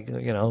 well,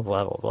 blah,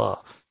 blah,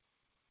 blah.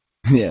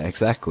 Yeah,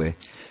 exactly.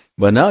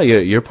 But no,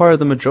 you're part of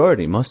the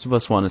majority. Most of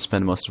us want to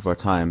spend most of our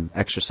time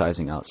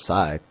exercising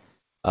outside.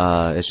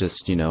 It's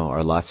just,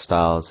 our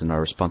lifestyles and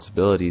our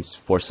responsibilities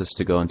force us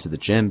to go into the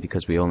gym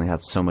because we only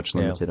have so much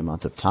limited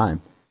amount of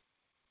time.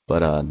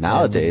 But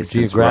nowadays,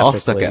 since we're all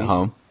stuck at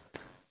home,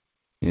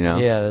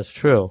 Yeah, that's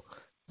true.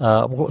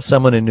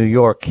 Someone in New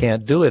York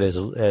can't do it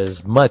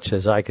as much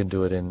as I can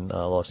do it in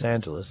Los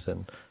Angeles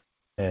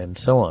and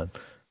so on.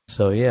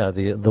 So yeah,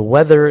 the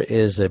weather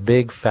is a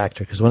big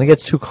factor because when it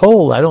gets too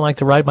cold, I don't like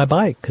to ride my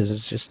bike because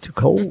it's just too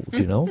cold,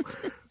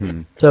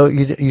 So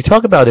you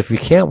talk about if you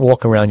can't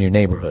walk around your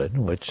neighborhood,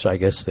 which I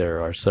guess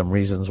there are some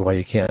reasons why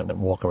you can't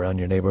walk around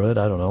your neighborhood.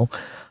 I don't know.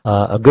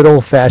 A good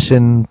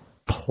old-fashioned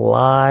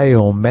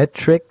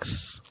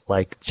plyometrics,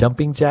 like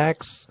jumping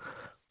jacks.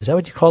 Is that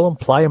what you call them?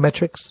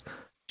 Plyometrics?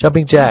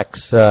 Jumping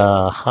jacks,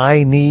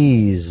 high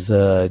knees,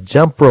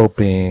 jump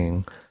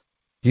roping.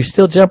 You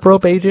still jump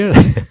rope,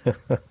 Adrienne?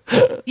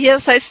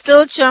 Yes, I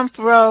still jump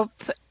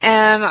rope,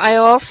 and I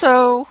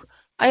also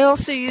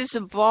use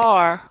a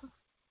bar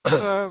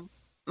for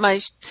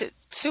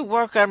to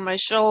work on my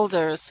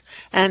shoulders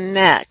and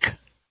neck,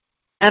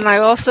 and I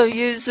also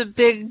use a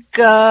big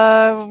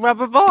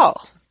rubber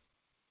ball,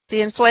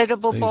 the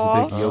inflatable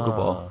ball. The big yoga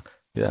ball.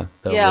 Yeah,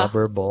 the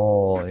rubber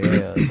ball.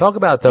 Yeah, talk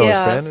about those,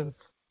 Brandon.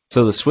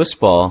 So the Swiss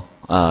ball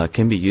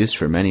can be used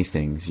for many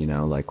things,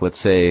 like let's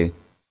say,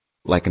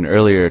 like an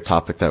earlier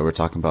topic that we're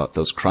talking about,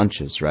 those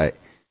crunches, right?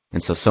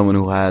 And so someone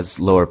who has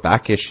lower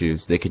back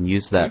issues, they can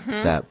use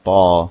that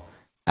ball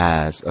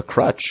as a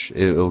crutch.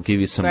 It will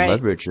give you some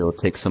leverage. It will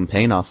take some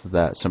pain off of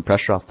that, some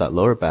pressure off that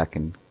lower back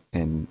and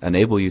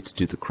enable you to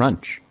do the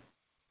crunch.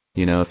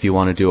 If you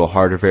want to do a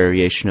harder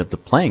variation of the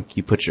plank,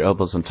 you put your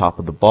elbows on top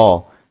of the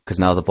ball because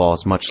now the ball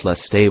is much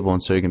less stable,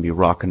 and so you're going to be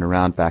rocking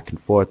around back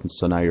and forth, and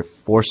so now you're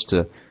forced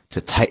to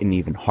tighten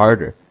even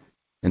harder.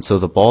 And so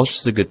the ball is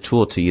just a good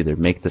tool to either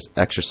make this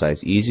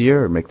exercise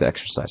easier or make the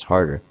exercise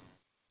harder. It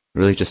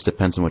really just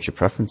depends on what your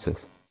preference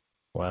is.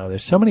 Wow,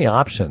 there's so many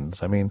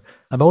options. I mean,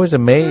 I'm always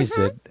amazed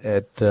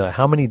at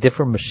how many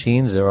different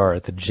machines there are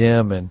at the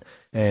gym and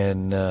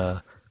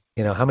how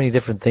many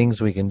different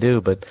things we can do.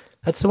 But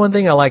that's the one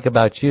thing I like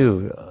about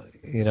you.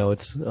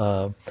 It's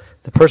the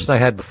person I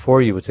had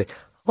before you would say,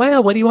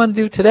 well, what do you want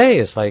to do today?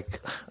 It's like,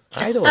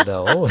 I don't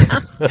know.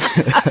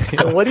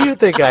 What do you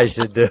think I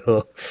should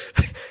do?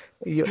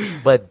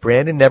 But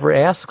Brandon never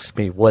asks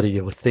me, what do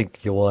you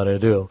think you want to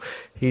do?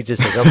 He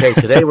just says, okay,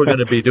 today we're going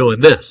to be doing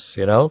this,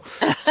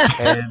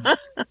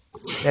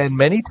 And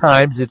many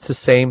times it's the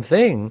same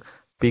thing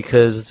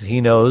because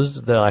he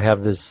knows that I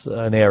have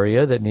an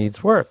area that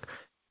needs work.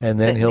 And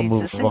then he'll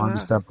move on to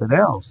something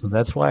else. And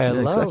that's why I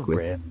love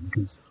Brandon.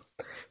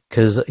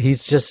 Because he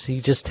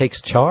just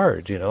takes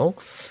charge,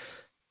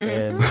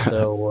 And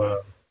so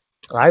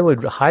I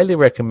would highly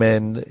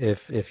recommend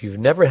if you've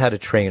never had a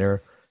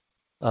trainer,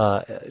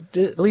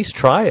 at least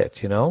try it,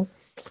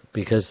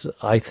 because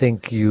I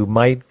think you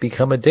might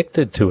become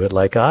addicted to it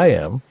like I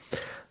am.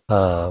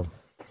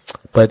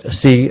 But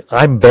see,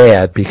 I'm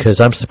bad because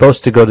I'm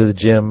supposed to go to the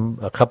gym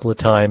a couple of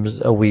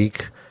times a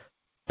week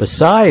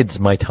besides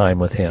my time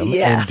with him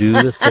and do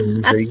the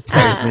things that he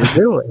tells me to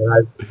do.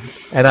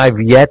 And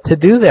I've yet to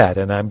do that,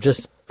 and I'm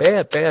just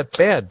bad. Half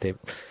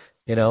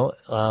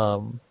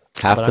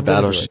the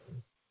battle.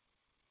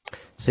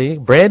 See,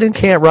 Brandon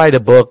can't write a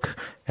book,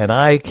 and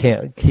I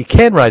can't. He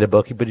can write a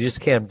book, but he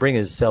just can't bring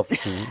himself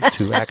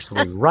to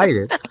actually write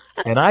it.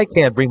 And I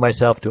can't bring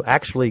myself to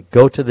actually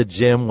go to the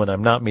gym when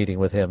I'm not meeting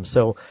with him.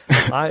 So,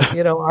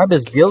 I'm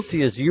as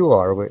guilty as you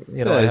are. I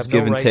have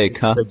give and take,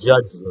 huh? To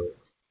judge you.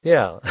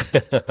 Yeah.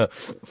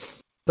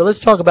 So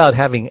let's talk about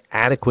having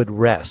adequate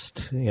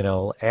rest,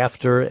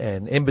 after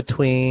and in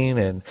between,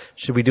 and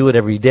should we do it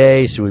every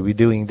day? Should we be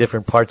doing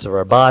different parts of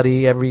our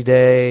body every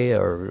day,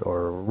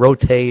 or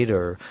rotate,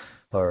 or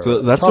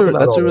so that's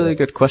a really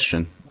good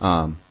question.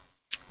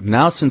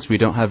 Now, since we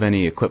don't have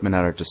any equipment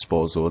at our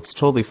disposal, it's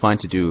totally fine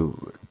to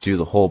do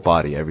the whole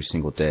body every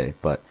single day.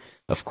 But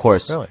of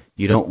course,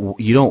 you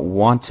don't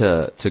want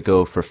to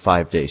go for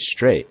 5 days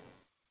straight.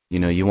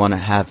 You want to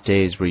have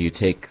days where you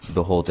take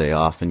the whole day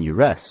off and you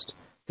rest.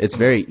 It's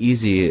very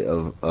easy,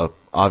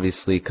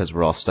 obviously, because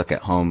we're all stuck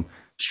at home.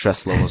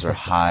 Stress levels are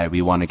high.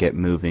 We want to get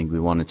moving. We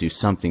want to do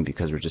something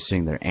because we're just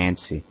sitting there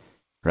antsy,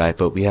 right?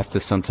 But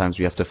sometimes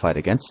we have to fight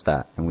against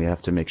that, and we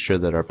have to make sure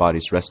that our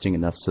body's resting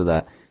enough so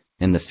that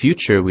in the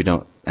future we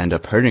don't end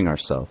up hurting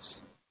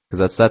ourselves.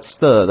 Because that's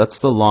the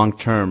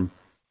long-term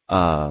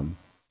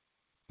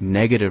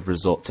negative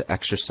result to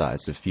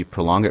exercise. If you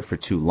prolong it for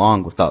too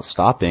long without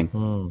stopping,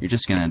 you're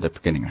just going to end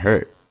up getting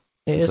hurt.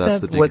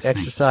 Isn't that what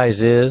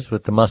exercise is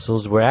with the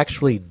muscles? We're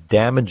actually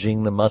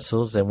damaging the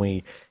muscles, and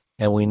we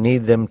and we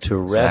need them to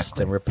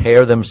rest and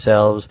repair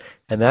themselves.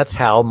 And that's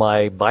how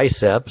my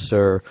biceps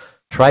or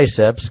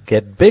triceps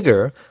get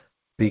bigger,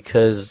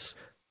 because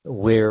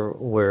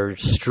we're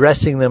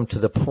stressing them to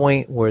the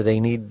point where they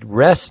need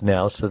rest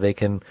now so they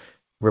can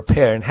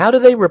repair. And how do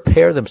they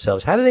repair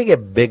themselves? How do they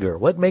get bigger?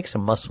 What makes a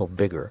muscle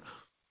bigger?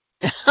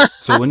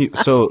 So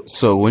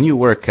when you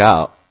work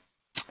out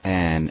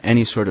and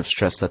any sort of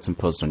stress that's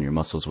imposed on your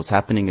muscles, what's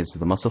happening is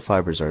the muscle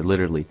fibers are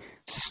literally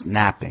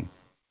snapping,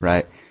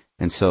 right?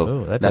 And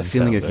so that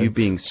feeling of you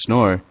being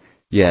sore,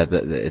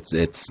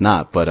 it's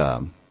not, but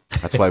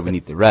that's why we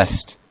need the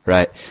rest,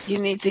 right? You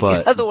need to,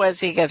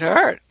 otherwise you get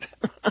hurt.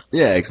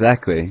 Yeah,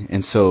 exactly.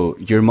 And so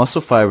your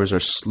muscle fibers are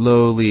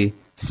slowly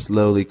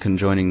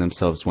conjoining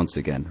themselves once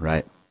again,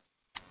 right?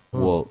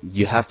 Well,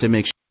 you have to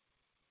make sure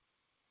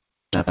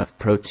enough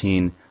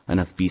protein,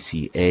 enough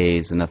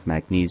BCAAs, enough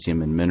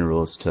magnesium and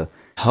minerals to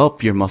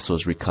help your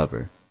muscles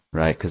recover,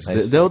 right? Because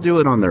they'll do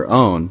it on their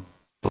own.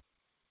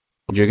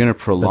 You're going to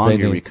prolong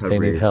your recovery.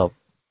 They need help.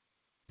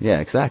 Yeah,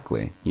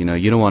 exactly. You know,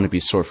 you don't want to be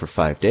sore for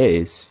 5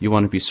 days. You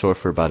want to be sore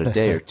for about a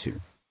day or two,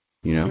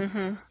 you know?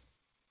 Mm-hmm.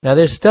 Now,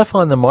 there's stuff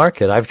on the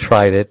market. I've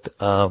tried it.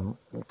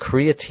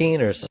 Creatine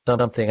or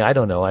something. I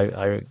don't know.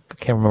 I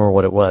can't remember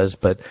what it was.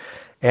 But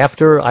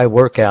after I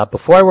work out,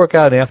 before I work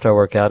out and after I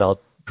work out, I'll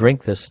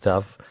drink this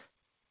stuff.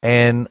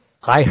 And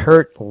I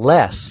hurt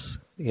less,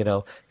 you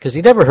know, because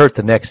you never hurt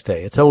the next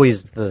day. It's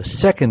always the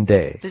second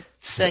day.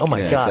 Oh,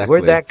 my God, exactly.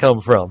 Where'd that come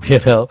from, you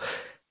know?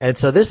 And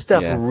so this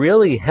stuff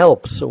really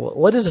helps. So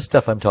what is the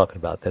stuff I'm talking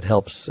about that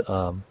helps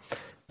the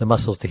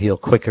muscles to heal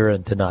quicker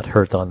and to not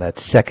hurt on that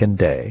second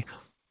day?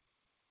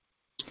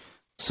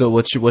 So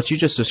what you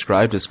just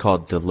described is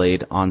called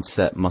delayed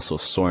onset muscle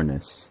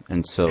soreness.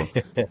 And so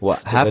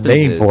what happens is...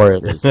 name for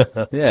it.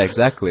 Yeah,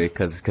 exactly,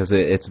 because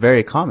it's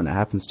very common. It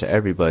happens to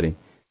everybody.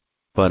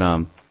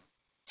 But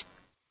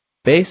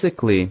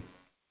basically,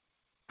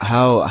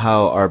 how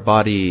our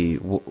body,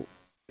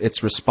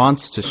 its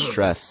response to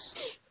stress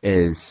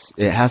is,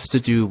 it has to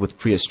do with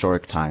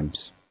prehistoric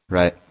times,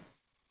 right?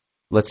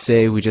 Let's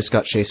say we just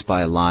got chased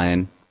by a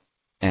lion,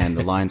 and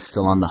the lion's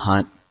still on the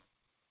hunt.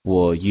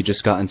 Well, you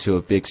just got into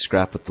a big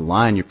scrap with the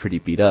lion, you're pretty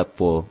beat up.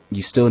 Well,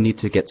 you still need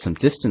to get some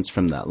distance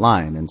from that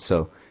lion, and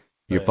so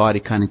your body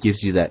kind of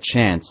gives you that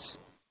chance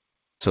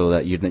so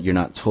that you're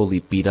not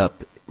totally beat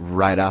up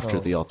right after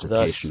the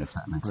altercation, if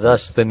that makes sense.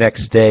 Thus, the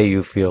next day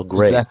you feel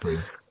great. Exactly.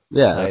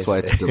 Yeah, that's why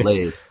it's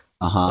delayed.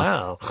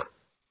 Wow.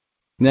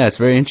 Yeah, it's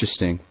very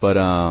interesting. But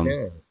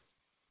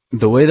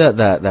the way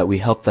that we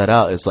help that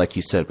out is, like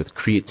you said, with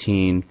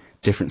creatine,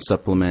 different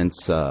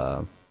supplements,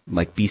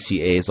 like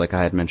BCAAs, like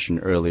I had mentioned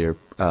earlier,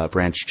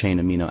 branched chain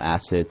amino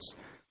acids.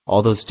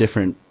 All those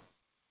different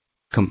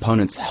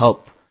components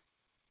help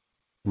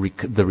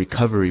the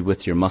recovery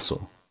with your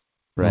muscle,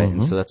 right? Mm-hmm.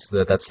 And so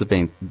that's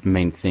the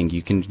main thing.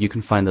 You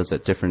can find those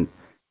at different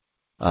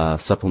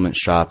supplement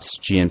shops,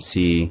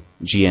 GNC,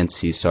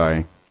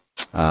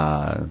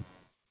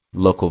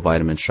 local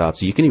vitamin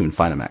shops. You can even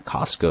find them at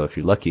Costco if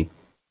you're lucky.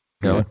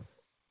 Yeah.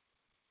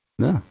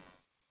 Yeah.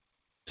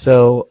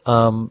 So,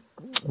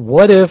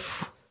 what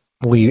if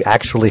we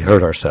actually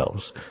hurt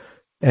ourselves,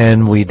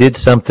 and we did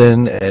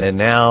something, and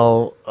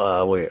now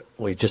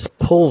we just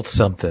pulled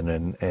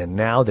something, and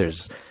now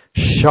there's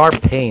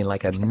sharp pain,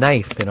 like a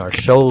knife in our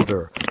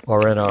shoulder,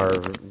 or in our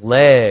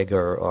leg,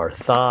 or our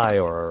thigh,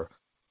 or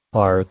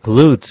our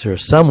glutes, or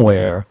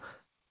somewhere.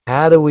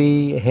 How do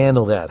we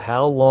handle that?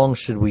 How long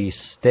should we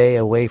stay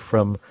away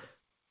from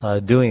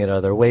doing it?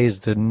 Are there ways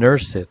to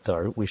nurse it?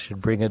 Or we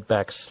should bring it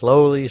back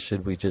slowly?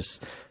 Should we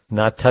just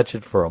not touch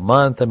it for a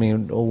month? I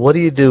mean, what do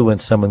you do when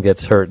someone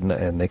gets hurt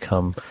and they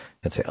come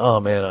and say, oh,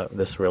 man,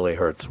 this really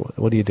hurts?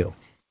 What do you do?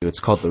 It's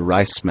called the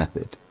RICE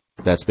method.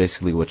 That's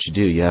basically what you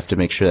do. You have to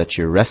make sure that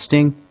you're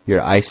resting,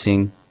 you're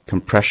icing,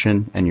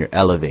 compression, and you're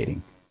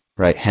elevating,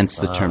 right? Hence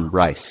the term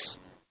RICE.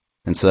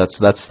 And so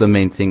that's the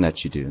main thing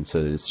that you do. And so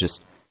it's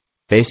just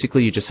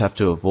basically you just have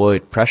to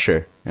avoid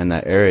pressure in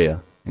that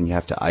area, and you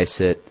have to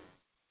ice it,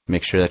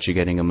 make sure that you're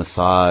getting a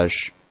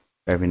massage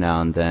every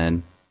now and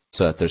then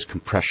so that there's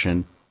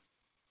compression.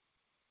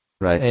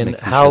 Right. And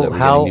how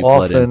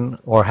often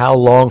or how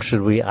long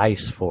should we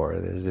ice for?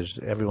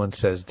 Everyone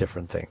says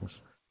different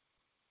things.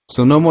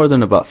 So no more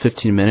than about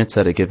 15 minutes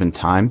at a given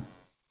time,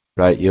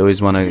 right? You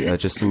always want to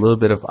just a little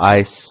bit of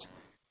ice,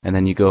 and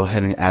then you go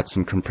ahead and add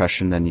some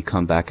compression, then you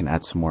come back and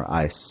add some more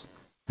ice.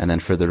 And then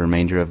for the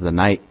remainder of the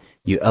night,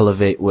 you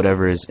elevate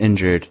whatever is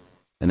injured,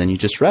 and then you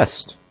just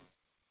rest.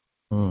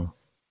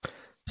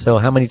 So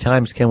how many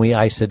times can we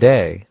ice a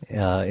day?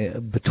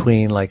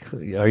 Between, like,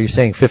 are you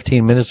saying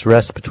 15 minutes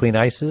rest between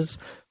ices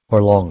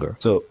or longer?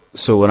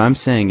 So what I'm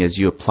saying is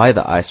you apply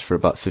the ice for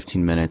about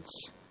 15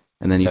 minutes,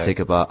 and then you take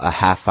about a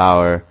half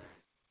hour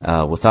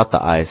without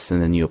the ice,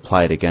 and then you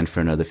apply it again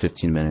for another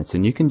 15 minutes.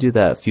 And you can do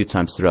that a few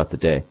times throughout the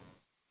day.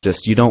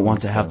 Just you don't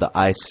want to have the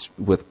ice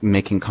with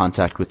making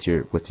contact with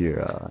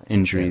your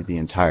injury the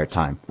entire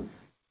time.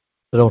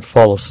 So don't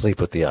fall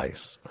asleep with the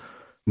ice.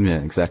 Yeah,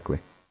 exactly.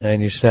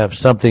 And you should have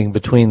something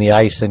between the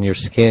ice and your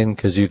skin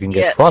because you can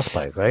get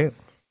frostbite, right?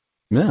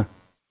 Yeah.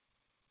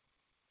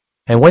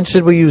 And when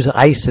should we use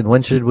ice and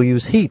when should we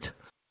use heat?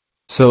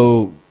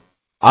 So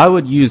I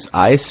would use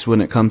ice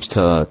when it comes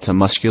to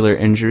muscular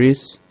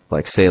injuries,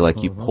 like say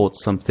like you pulled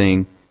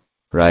something,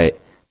 right?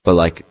 But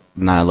like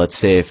now let's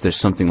say if there's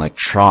something like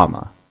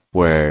trauma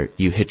where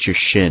you hit your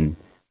shin,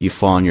 you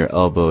fall on your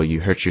elbow,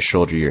 you hurt your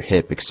shoulder, your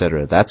hip,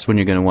 etc. That's when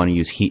you're going to want to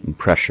use heat and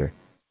pressure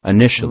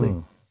initially.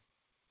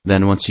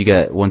 Then once you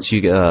get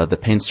the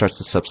pain starts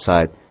to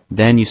subside,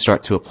 then you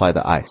start to apply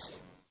the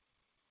ice.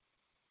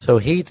 So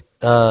heat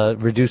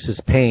reduces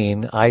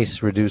pain,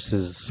 ice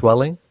reduces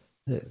swelling?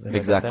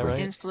 Exactly. Right?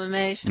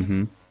 Inflammation.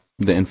 Mm-hmm.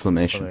 The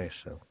inflammation.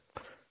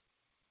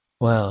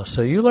 Wow,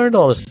 so you learned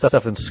all this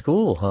stuff in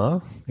school, huh?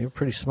 You're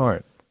pretty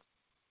smart.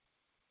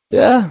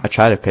 Yeah, I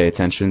try to pay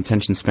attention.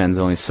 Attention span's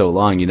only so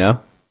long, you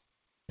know?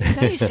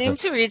 No, you seem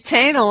to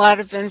retain a lot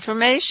of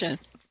information.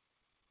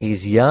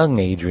 He's young,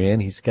 Adrienne.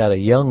 He's got a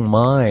young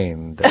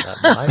mind.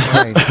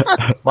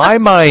 My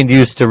mind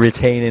used to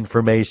retain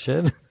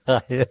information.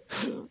 All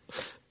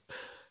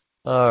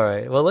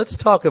right. Well, let's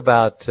talk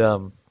about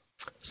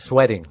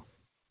sweating.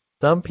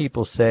 Some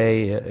people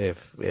say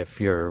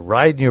if you're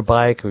riding your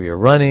bike or you're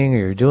running or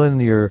you're doing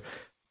your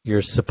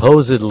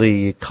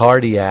supposedly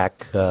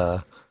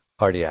cardio,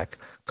 cardiac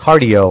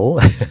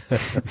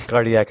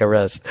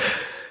arrest.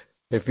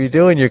 If you're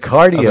doing your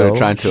cardio,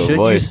 trying to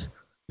avoid.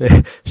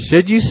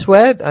 Should you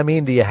sweat? I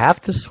mean, do you have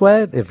to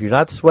sweat? If you're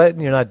not sweating,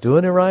 you're not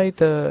doing it right.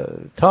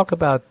 Talk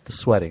about the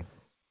sweating.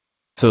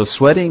 So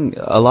sweating,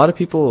 a lot of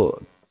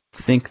people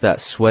think that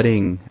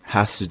sweating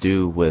has to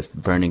do with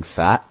burning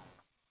fat.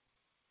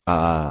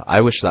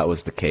 I wish that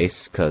was the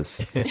case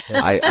because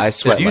I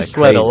sweat you like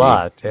sweat crazy. A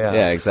lot. Yeah.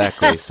 Yeah,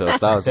 exactly. So if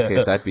that was the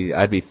case,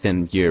 I'd be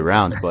thin year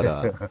round.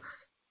 But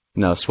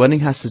no, sweating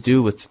has to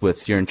do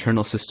with your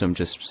internal system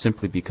just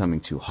simply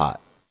becoming too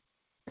hot.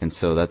 And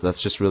so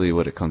that's just really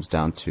what it comes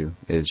down to,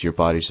 is your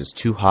body's just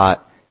too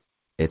hot,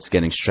 it's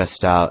getting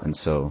stressed out, and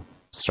so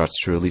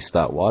starts to release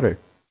that water,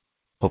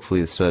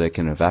 hopefully so that it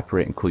can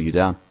evaporate and cool you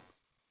down.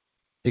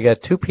 You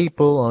got two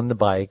people on the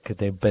bike,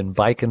 they've been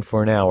biking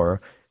for an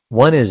hour,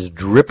 one is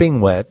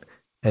dripping wet,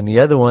 and the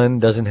other one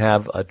doesn't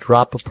have a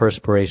drop of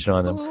perspiration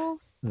on them.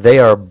 They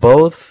are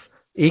both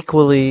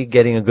equally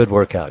getting a good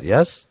workout,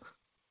 yes?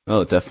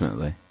 Oh,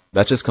 definitely.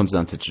 That just comes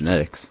down to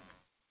genetics.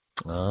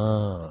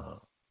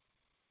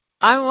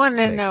 I want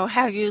to know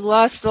how you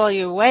lost all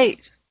your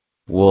weight.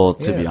 Well,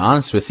 to be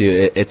honest with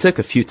you, it took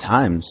a few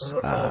times.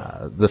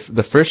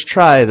 The first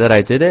try that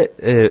I did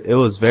it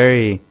was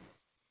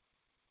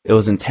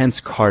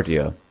intense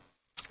cardio.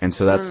 And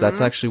so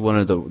that's actually one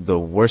of the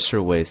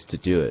worser ways to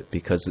do it,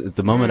 because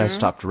the moment I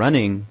stopped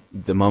running,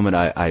 the moment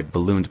I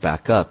ballooned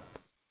back up.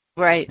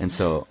 Right. And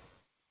so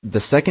the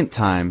second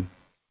time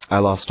I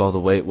lost all the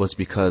weight was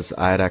because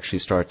I had actually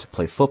started to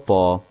play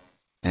football,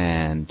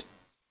 and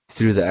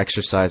through the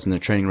exercise and the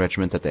training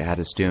regimen that they had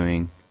us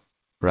doing,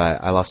 right,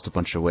 I lost a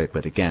bunch of weight.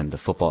 But again, the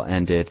football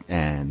ended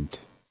and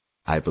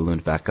I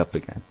ballooned back up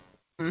again.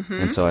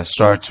 And so I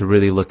started to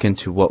really look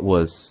into what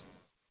was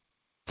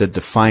the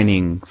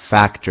defining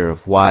factor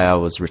of why I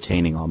was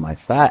retaining all my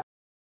fat.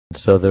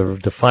 So the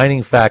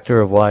defining factor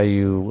of why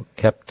you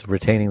kept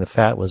retaining the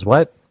fat was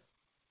what?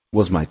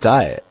 Was my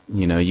diet.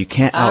 You know, you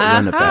can't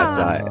outrun a bad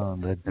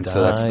diet. And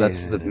so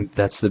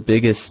that's the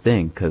biggest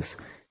thing, because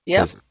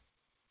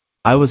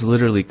I was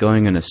literally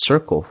going in a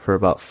circle for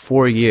about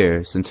 4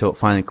 years until it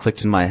finally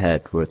clicked in my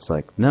head, where it's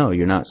like, no,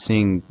 you're not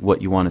seeing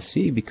what you want to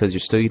see because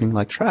you're still eating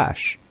like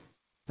trash.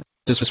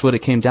 Just what it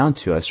came down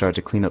to. I started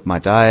to clean up my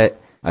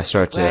diet. I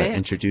started to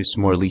introduce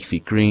more leafy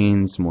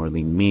greens, more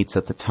lean meats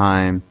at the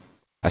time.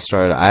 I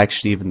started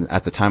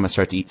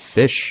to eat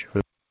fish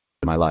for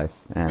my life.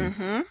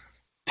 And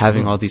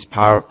having all these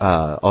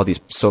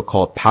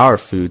so-called power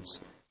foods,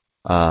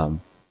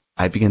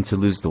 I began to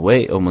lose the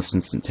weight almost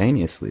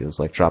instantaneously. It was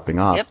like dropping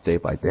off day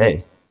by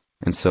day.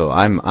 And so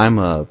I'm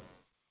a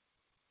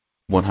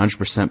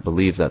 100%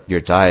 believe that your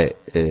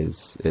diet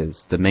is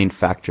the main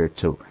factor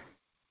to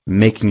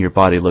making your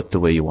body look the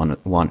way you want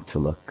it to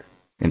look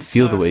and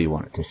feel the way you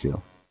want it to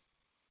feel.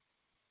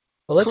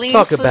 Well, let's Clean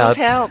talk food about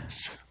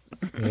helps.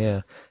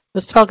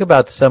 Let's talk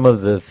about some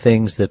of the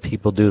things that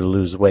people do to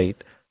lose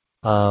weight.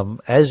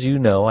 As you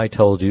know, I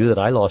told you that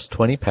I lost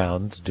 20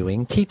 pounds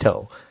doing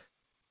keto.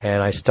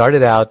 And I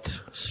started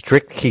out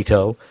strict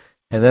keto,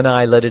 and then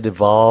I let it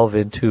evolve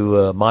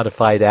into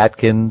modified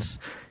Atkins,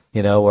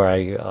 where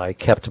I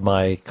kept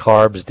my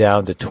carbs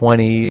down to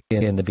 20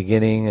 in the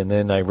beginning, and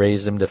then I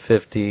raised them to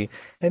 50.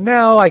 And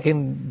now I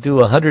can do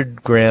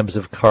 100 grams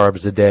of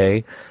carbs a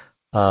day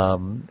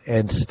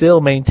and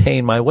still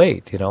maintain my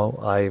weight.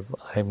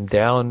 I'm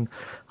down.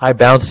 I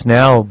bounce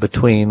now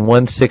between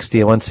 160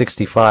 and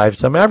 165,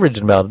 so I'm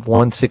averaging about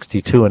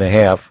 162 and a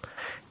half.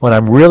 When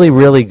I'm really,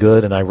 really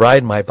good and I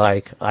ride my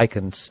bike, I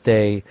can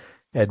stay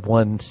at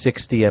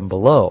 160 and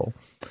below.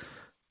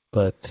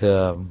 But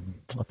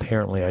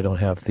apparently I don't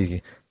have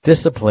the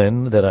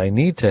discipline that I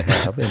need to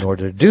have in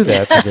order to do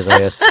that, because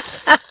I asked,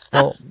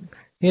 well,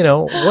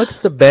 what's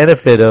the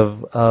benefit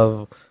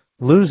of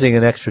losing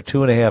an extra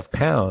 2.5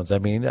 pounds? I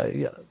mean,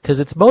 because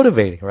it's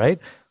motivating, right?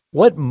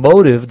 what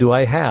motive do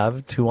I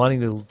have to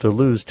wanting to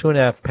lose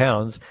 2.5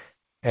 pounds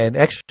and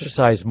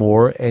exercise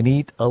more and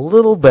eat a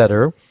little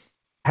better?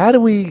 How do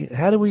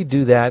we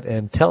do that?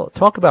 And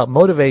talk about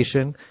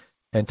motivation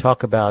and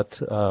talk about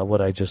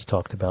what I just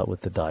talked about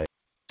with the diet.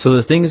 So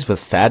the thing is with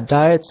fad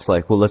diets,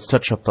 let's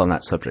touch up on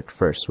that subject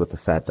first with the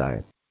fad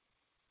diet.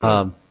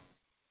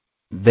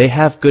 They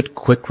have good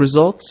quick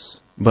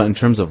results, but in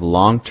terms of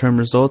long-term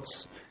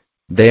results,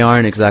 they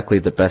aren't exactly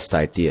the best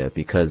idea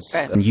because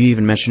you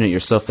even mentioned it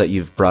yourself that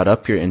you've brought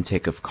up your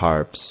intake of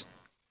carbs.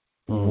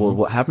 Mm-hmm. Well,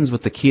 what happens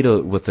with the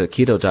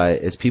keto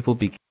diet is people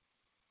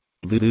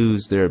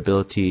lose their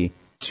ability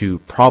to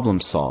problem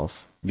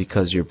solve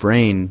because your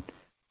brain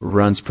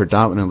runs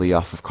predominantly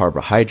off of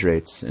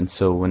carbohydrates, and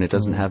so when it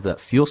doesn't have that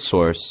fuel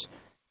source,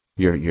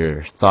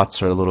 your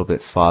thoughts are a little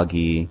bit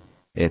foggy.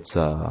 It's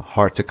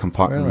hard to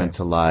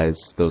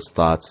compartmentalize those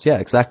thoughts. Yeah,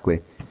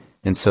 exactly.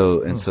 And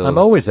so I'm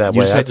always that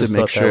way. I just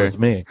thought that was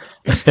me.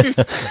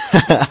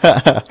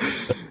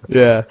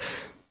 Yeah.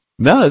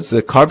 No,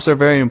 carbs are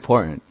very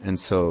important, and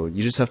so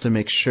you just have to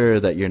make sure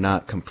that you're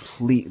not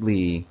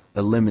completely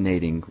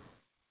eliminating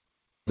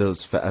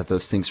those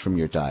things from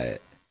your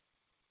diet.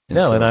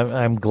 And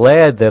I'm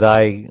glad that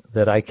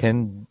I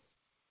can,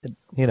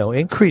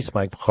 increase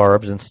my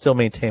carbs and still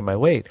maintain my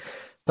weight.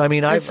 I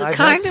mean, it's the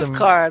kind of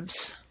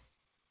carbs.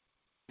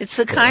 It's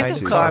the kind of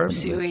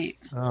carbs you eat.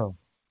 Oh,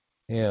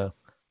 yeah.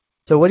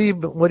 So what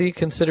are you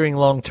considering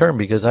long term?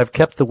 Because I've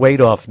kept the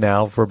weight off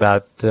now for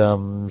about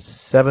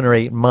 7 or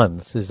 8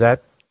 months. Is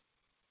that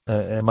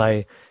am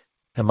I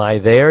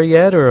there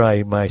yet, or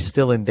am I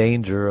still in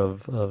danger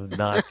of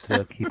not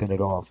keeping it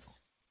off?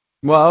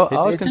 Well,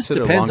 I would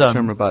consider long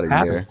term about a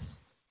habits.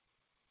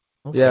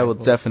 year. Okay, yeah, well,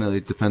 definitely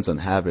depends on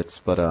habits.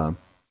 But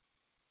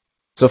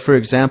so for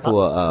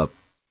example,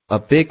 a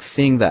big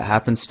thing that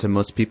happens to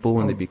most people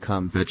when they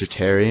become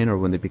vegetarian or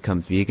when they become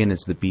vegan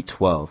is the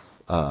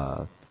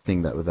B12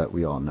 thing that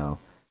we all know,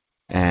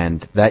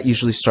 and that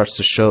usually starts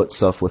to show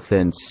itself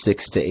within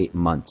 6 to 8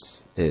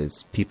 months.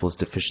 Is people's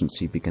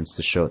deficiency begins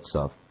to show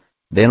itself.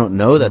 They don't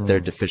know that they're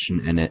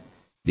deficient in it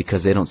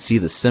because they don't see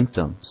the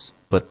symptoms,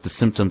 but the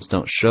symptoms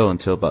don't show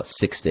until about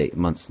 6 to 8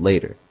 months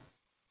later,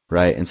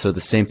 right? And so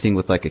the same thing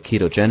with like a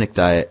ketogenic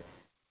diet.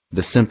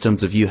 The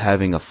symptoms of you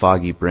having a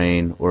foggy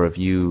brain or of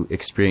you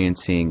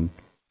experiencing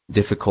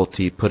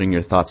difficulty putting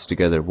your thoughts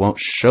together won't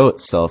show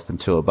itself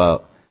until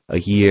about a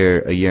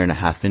year and a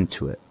half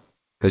into it.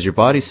 Because your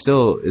body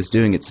still is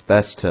doing its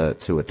best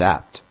to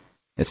adapt.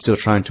 It's still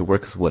trying to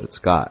work with what it's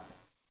got.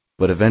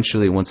 But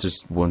eventually, once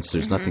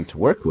there's nothing to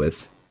work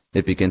with,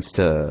 it begins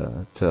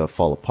to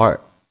fall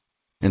apart.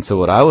 And so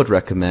what I would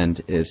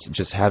recommend is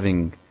just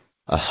having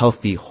a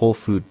healthy, whole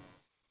food,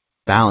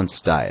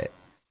 balanced diet.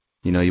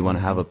 You want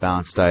to have a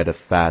balanced diet of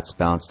fats,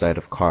 balanced diet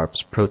of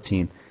carbs,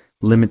 protein,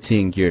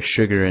 limiting your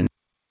sugar and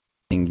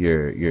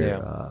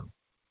your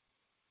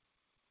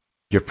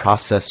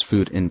processed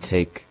food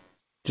intake.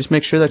 Just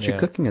make sure that you're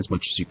cooking as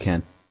much as you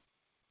can.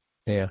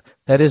 Yeah,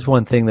 that is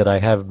one thing that I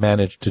have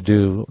managed to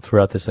do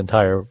throughout this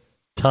entire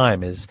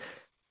time is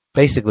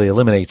basically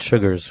eliminate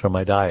sugars from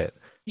my diet.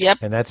 Yep.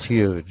 And that's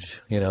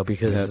huge,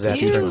 because that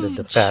turns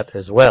into fat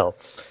as well.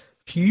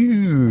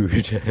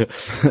 Huge.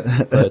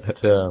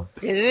 But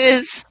it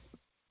is.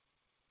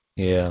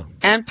 Yeah.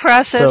 And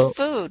processed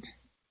food.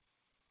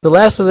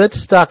 Let's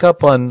stock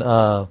up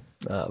on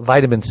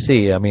vitamin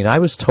C. I mean, I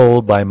was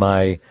told by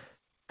my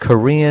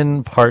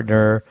Korean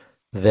partner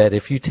that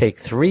if you take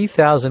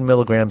 3,000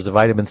 milligrams of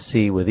vitamin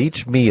C with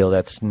each meal,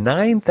 that's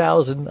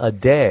 9,000 a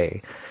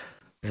day,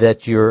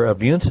 that your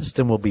immune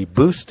system will be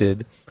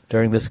boosted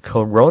during this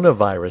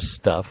coronavirus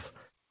stuff.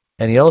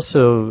 And he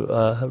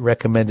also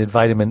recommended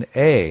vitamin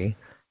A,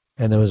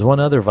 and there was one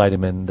other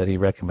vitamin that he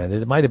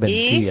recommended. It might have been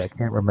D. I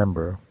can't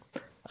remember.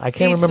 I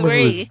can't remember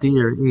if it was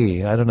D or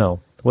E. I don't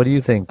know. What do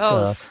you think?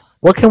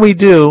 What can we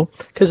do?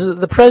 Because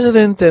the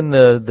president and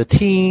the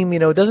team,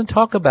 doesn't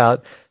talk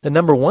about the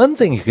number one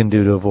thing you can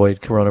do to avoid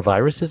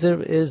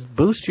coronavirus is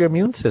boost your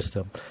immune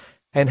system.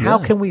 And how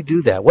can we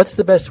do that? What's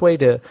the best way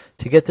to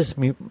get this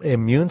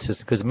immune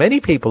system? Because many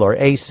people are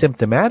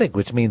asymptomatic,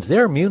 which means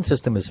their immune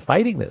system is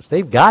fighting this.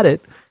 They've got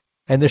it,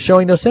 and they're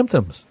showing no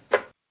symptoms.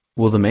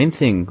 Well, the main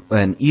thing,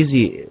 an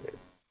easy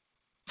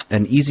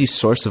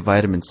source of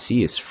vitamin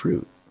C is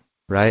fruit.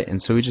 Right?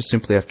 And so we just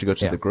simply have to go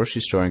to the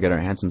grocery store and get our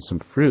hands on some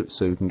fruit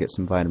so we can get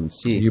some vitamin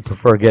C. You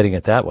prefer getting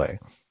it that way?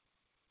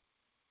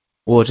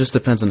 Well, it just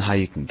depends on how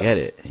you can get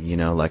it.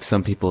 Like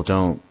some people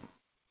don't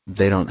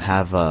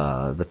have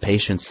the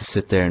patience to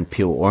sit there and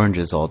peel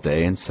oranges all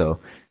day. And so,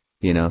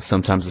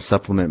 sometimes a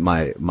supplement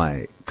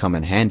might come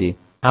in handy.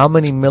 How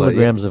many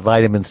milligrams of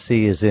vitamin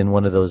C is in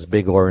one of those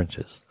big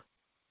oranges?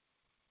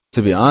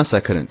 To be honest, I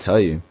couldn't tell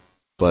you.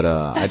 But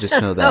I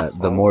just know that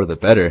the more the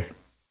better.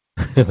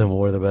 The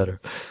more the better.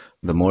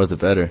 The more the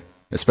better,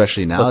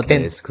 especially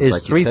nowadays. Is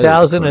like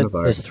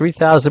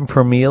 3,000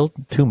 per meal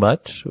too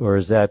much, or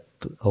is that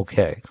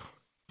okay?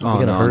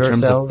 Oh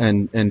no!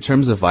 In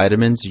terms of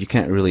vitamins, you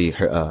can't really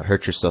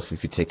hurt yourself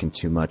if you're taking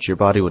too much. Your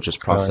body will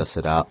just process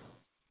it out.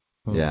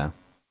 Yeah.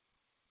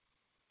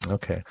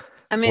 Okay.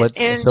 I mean,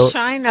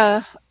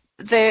 China,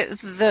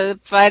 the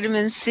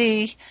vitamin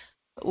C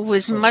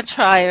was much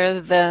higher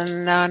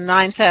than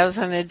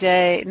 9,000 a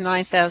day,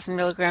 9,000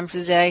 milligrams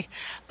a day,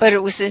 but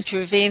it was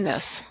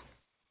intravenous.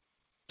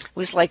 It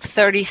was like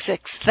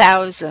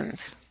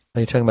 36,000. Are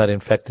you talking about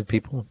infected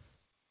people?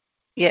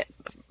 Yeah.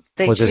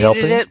 They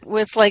treated it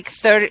with like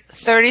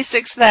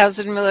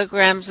 36,000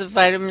 milligrams of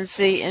vitamin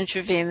C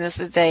intravenous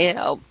a day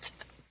helped.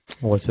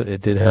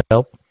 It did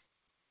help?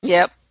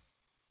 Yep.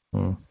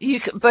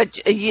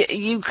 But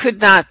you could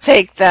not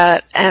take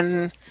that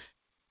and...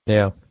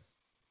 Yeah.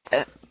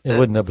 It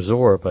wouldn't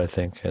absorb, I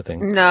think.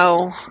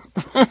 No.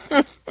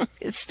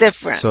 It's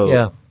different.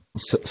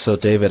 So,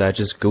 David, I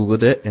just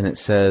Googled it, and it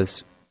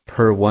says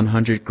per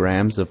 100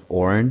 grams of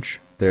orange,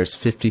 there's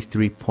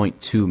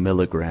 53.2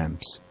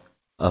 milligrams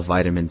of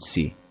vitamin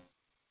C.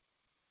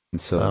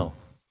 And so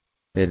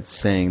it's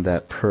saying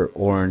that per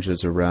orange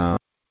is around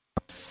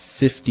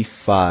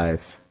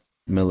 55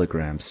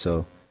 milligrams.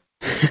 So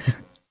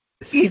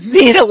you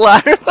need a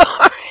lot of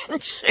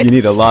oranges. You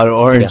need a lot of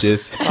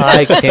oranges. Yeah.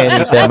 I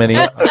can't eat that many.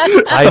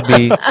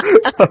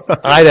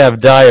 I'd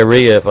have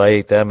diarrhea if I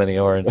ate that many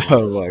oranges.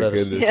 Oh my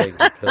goodness.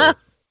 Yeah.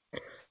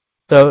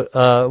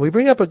 So we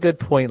bring up a good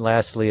point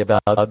lastly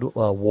about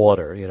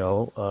water. You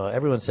know,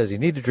 everyone says you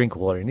need to drink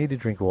water. You need to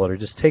drink water.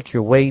 Just take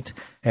your weight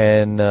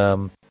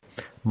and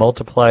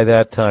multiply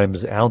that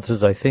times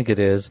ounces, I think it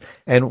is.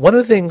 And one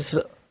of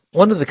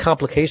the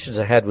complications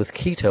I had with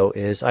keto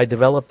is I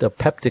developed a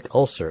peptic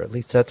ulcer. At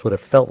least that's what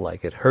it felt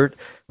like. It hurt.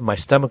 My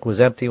stomach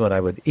was empty. When I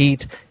would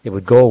eat, it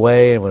would go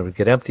away, and when it would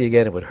get empty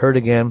again, it would hurt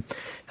again.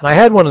 And I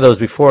had one of those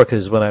before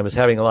because when I was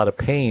having a lot of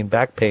pain,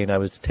 back pain, I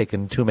was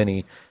taking too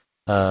many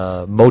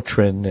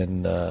Motrin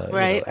and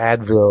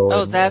Advil.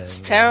 Oh,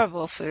 that's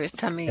terrible for your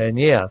tummy. And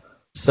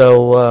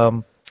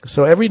so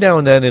every now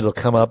and then it'll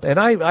come up. And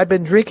I've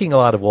been drinking a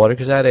lot of water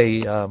because I had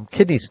a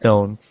kidney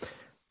stone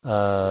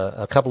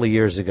a couple of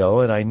years ago,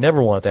 and I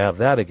never want to have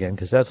that again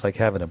because that's like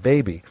having a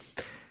baby.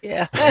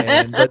 Yeah.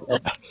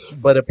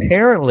 But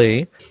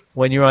apparently,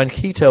 when you're on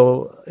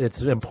keto,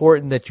 it's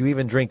important that you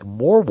even drink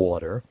more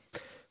water.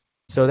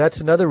 So that's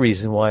another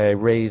reason why I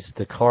raised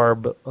the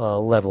carb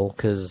level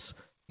because,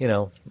 you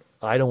know,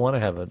 I don't want to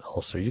have an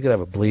ulcer. You could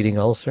have a bleeding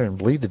ulcer and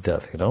bleed to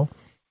death, you know.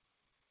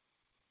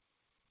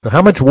 So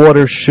how much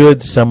water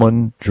should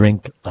someone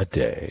drink a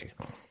day?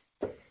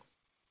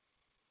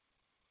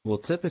 Well,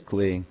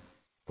 typically,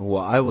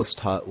 what I was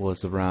taught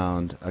was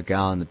around a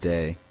gallon a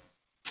day.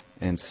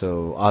 And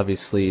so,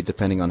 obviously,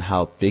 depending on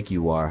how big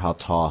you are, how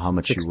tall, how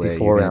much you weigh,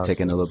 you're going to take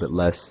in a little bit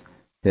less.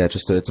 Yeah,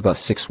 it's about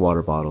 6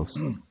 water bottles.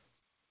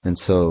 And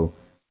so,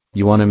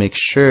 you want to make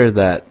sure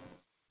that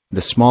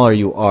the smaller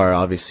you are,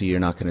 obviously, you're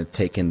not going to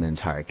take in the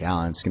entire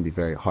gallon. It's going to be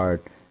very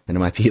hard, and it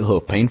might be a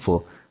little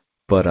painful.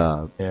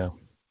 But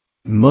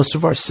most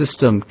of our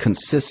system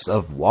consists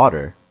of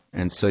water,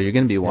 and so you're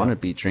going to want to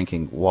be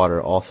drinking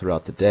water all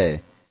throughout the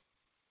day.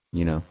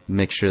 You know,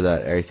 make sure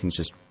that everything's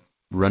just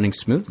running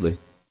smoothly.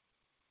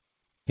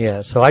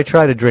 Yeah, so I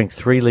try to drink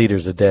 3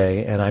 liters a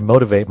day, and I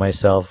motivate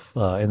myself.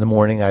 In the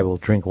morning, I will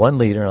drink 1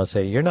 liter, and I'll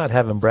say, you're not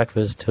having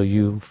breakfast till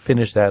you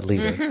finish that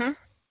liter. Mm-hmm.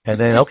 And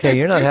then, okay,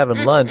 you're not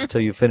having lunch till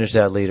you finish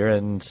that liter,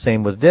 and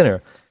same with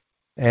dinner.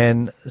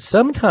 And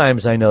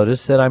sometimes I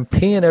notice that I'm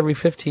peeing every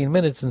 15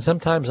 minutes, and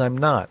sometimes I'm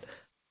not.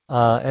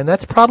 And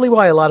that's probably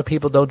why a lot of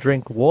people don't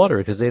drink water,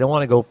 because they don't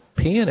want to go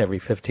peeing every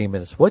 15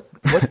 minutes. What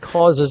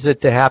causes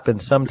it to happen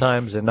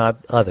sometimes and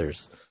not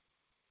others?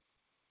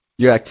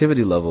 Your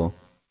activity level,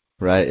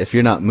 right? If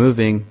you're not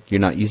moving, you're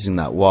not using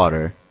that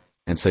water,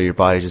 and so your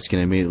body's just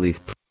going to immediately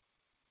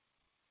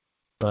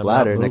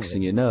bladder. Next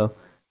thing you know.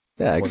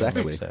 Yeah,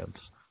 exactly.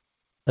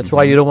 That's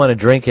why you don't want to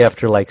drink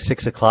after like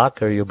 6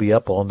 o'clock, or you'll be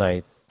up all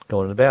night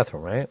going to the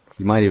bathroom, right?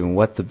 You might even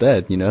wet the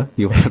bed, you know?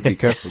 You want to be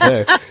careful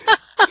there.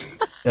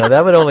 Now,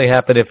 that would only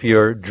happen if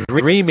you're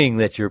dreaming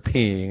that you're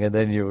peeing, and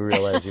then you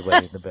realize you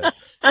went in the bed.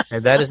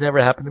 And that has never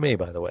happened to me,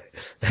 by the way.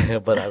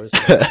 But I was...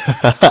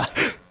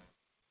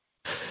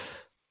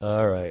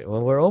 All right.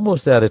 Well, we're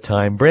almost out of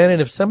time. Brandon,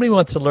 if somebody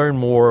wants to learn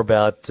more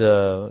about,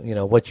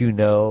 what you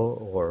know,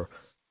 or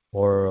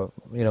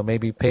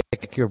maybe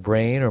pick your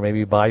brain, or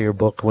maybe buy your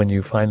book when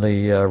you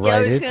finally write it.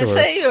 I was going to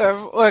say,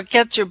 or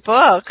get your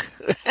book.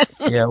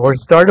 Yeah, or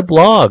start a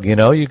blog.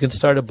 You can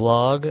start a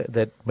blog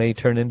that may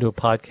turn into a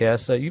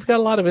podcast. You've got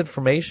a lot of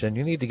information.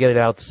 You need to get it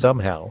out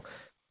somehow.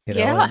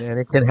 And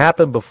it can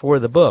happen before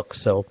the book.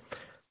 So,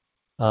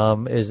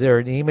 is there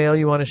an email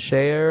you want to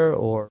share,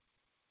 or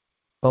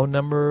phone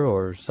number,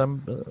 or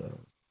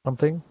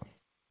something?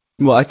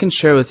 Well, I can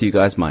share with you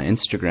guys my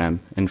Instagram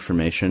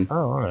information.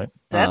 Oh, all right.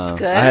 That's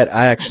good.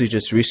 I actually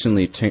just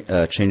recently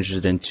changed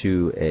it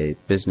into a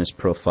business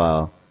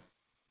profile.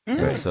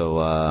 And so,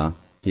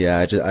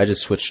 I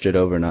just switched it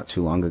over not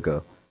too long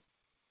ago.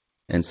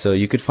 And so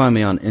you could find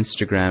me on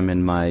Instagram,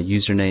 and my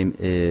username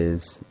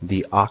is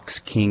the Ox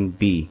King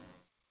B.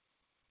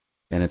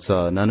 And it's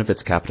none of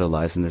it's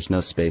capitalized, and there's no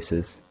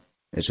spaces.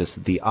 It's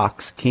just the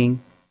Ox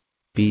King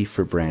B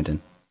for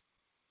Brandon.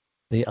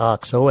 The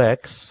Ox,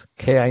 O-X,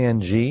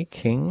 K-I-N-G,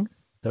 King, is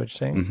that what you're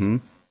saying? Mm-hmm.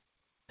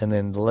 And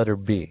then the letter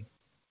B.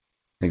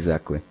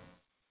 Exactly.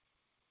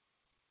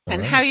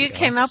 And how you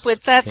came up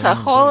with that's a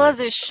whole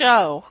other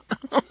show.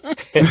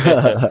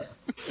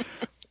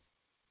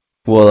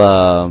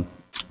 Well,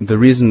 the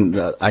reason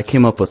that I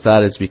came up with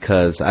that is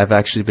because I've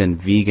actually been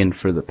vegan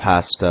for the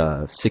past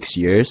 6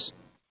 years.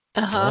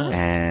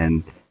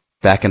 And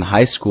back in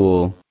high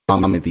school,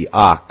 I'm the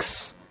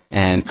ox.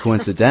 And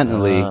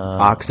coincidentally,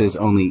 oxes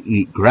only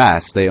eat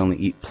grass. They only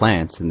eat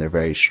plants, and they're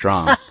very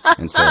strong.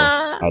 And so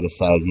I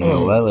decided, you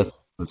know what,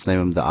 let's name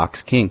him the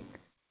Ox King.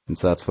 And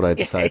so that's what I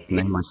decided to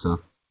name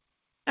myself.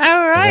 All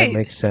right. Well, that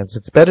makes sense.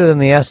 It's better than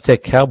the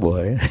Aztec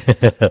cowboy.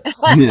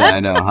 Yeah, I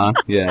know, huh?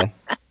 Yeah.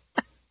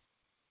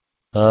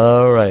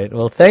 All right.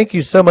 Well, thank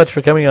you so much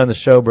for coming on the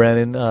show,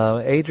 Brandon.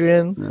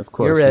 Adrienne, of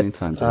course, you're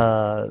anytime, at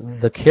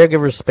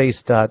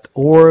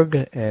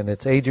thecaregiverspace.org, and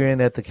it's Adrienne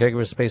at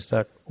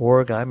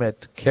thecaregiverspace.org. I'm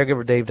at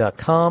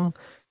caregiverdave.com.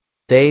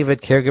 Dave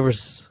at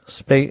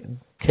caregiverspace.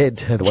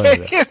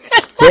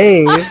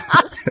 Dave.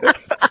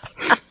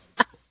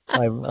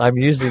 I'm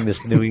using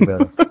this new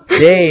email.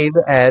 Dave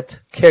at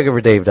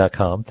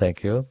caregiverdave.com.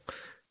 Thank you.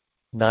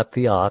 Not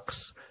the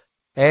ox.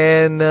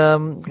 And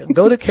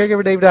go to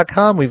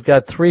caregiverdave.com. We've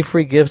got 3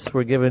 free gifts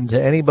we're giving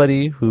to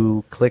anybody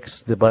who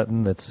clicks the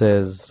button that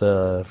says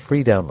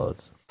free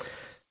downloads.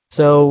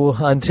 So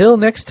until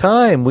next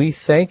time, we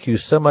thank you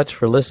so much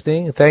for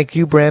listening. Thank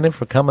you, Brandon,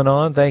 for coming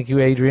on. Thank you,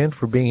 Adrienne,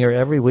 for being here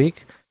every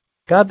week.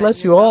 God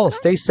bless you all.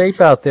 Stay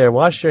safe out there.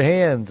 Wash your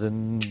hands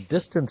and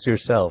distance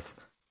yourself.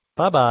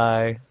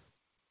 Bye-bye.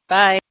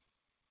 Bye.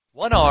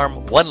 One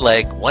Arm, One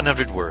Leg,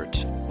 100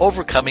 Words,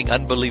 Overcoming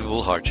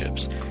Unbelievable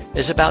Hardships,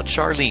 is about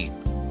Charlene,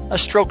 a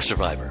stroke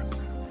survivor.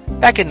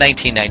 Back in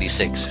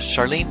 1996,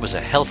 Charlene was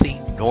a healthy,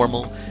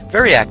 normal,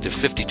 very active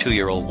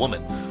 52-year-old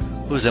woman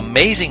whose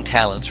amazing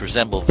talents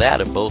resemble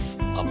that of both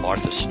a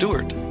Martha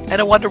Stewart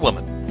and a Wonder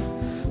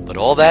Woman. But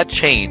all that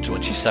changed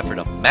when she suffered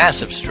a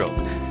massive stroke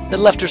that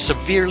left her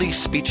severely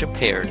speech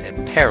impaired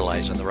and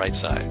paralyzed on the right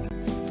side.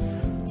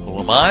 Who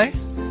am I?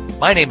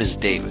 My name is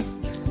David.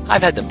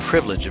 I've had the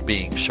privilege of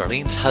being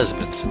Charlene's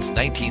husband since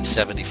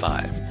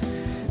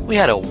 1975. We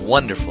had a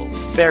wonderful,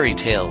 fairy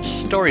tale,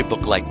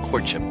 storybook-like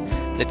courtship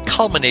that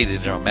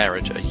culminated in our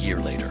marriage a year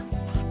later.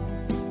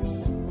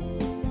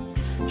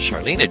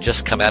 Charlene had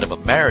just come out of a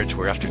marriage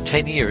where after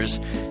 10 years,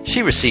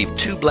 she received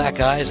 2 black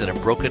eyes and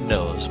a broken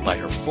nose by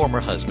her former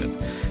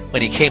husband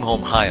when he came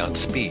home high on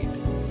speed.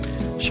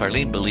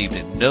 Charlene believed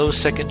in no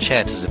second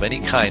chances of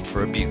any kind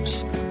for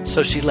abuse,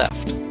 so she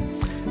left.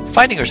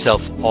 Finding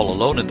herself all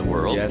alone in the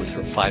world with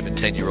her 5 and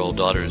 10-year-old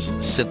daughters,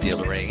 Cynthia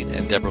Lorraine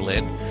and Deborah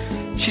Lynn,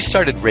 she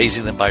started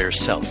raising them by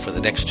herself for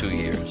the next 2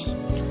 years.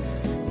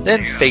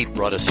 Then fate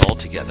brought us all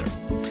together.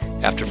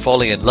 After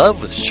falling in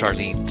love with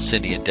Charlene,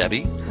 Cindy, and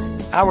Debbie,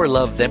 our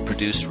love then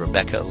produced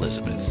Rebecca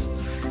Elizabeth.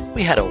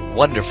 We had a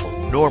wonderful,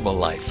 normal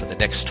life for the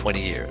next 20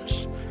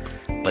 years.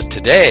 But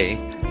today,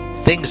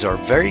 things are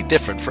very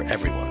different for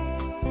everyone.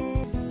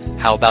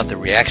 How about the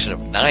reaction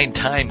of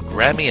 9-time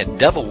Grammy and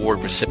Dove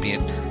Award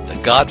recipient,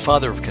 the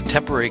godfather of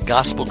contemporary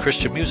gospel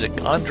Christian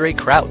music, Andre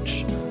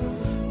Crouch?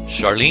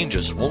 Charlene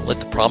just won't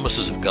let the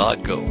promises of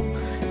God go,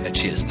 and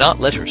she has not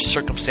let her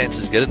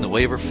circumstances get in the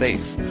way of her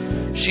faith.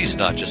 She's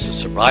not just a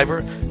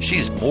survivor,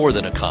 she's more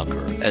than a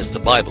conqueror, as the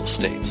Bible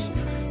states.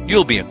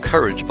 You'll be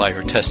encouraged by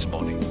her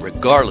testimony,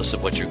 regardless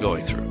of what you're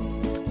going through.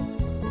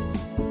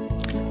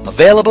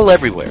 Available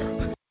everywhere.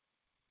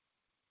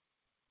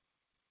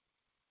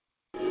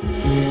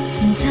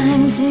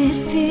 Sometimes it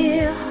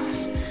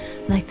feels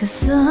like the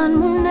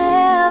sun will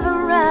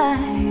never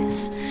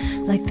rise,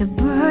 like the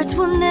birds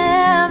will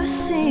never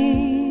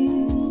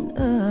sing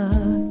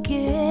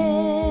again.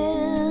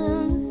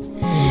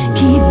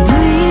 Keep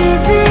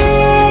breathing,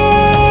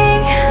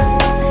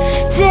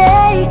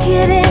 take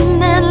it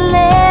in and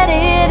let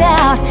it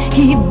out.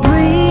 Keep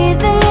breathing,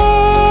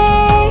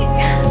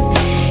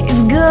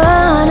 it's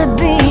gonna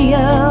be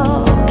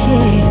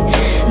okay.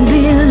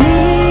 Believe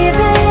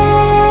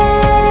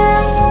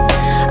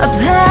a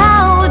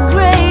power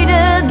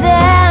greater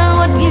than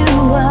what you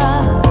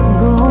are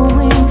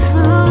going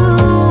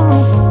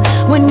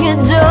through. When you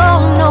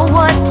don't know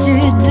what to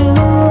do,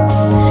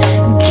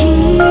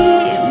 keep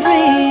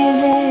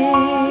breathing.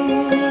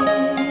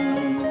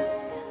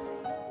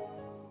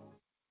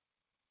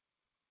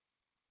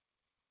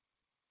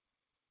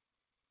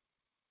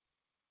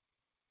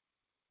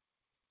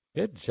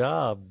 Good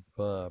job,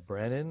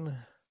 Brandon.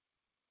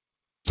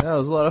 That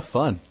was a lot of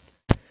fun.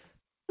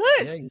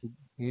 Good. Yeah,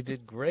 you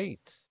did great.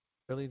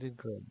 Really did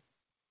great.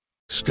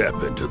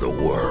 Step into the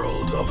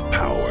world of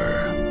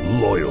power,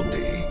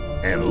 loyalty,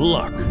 and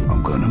luck.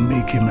 I'm gonna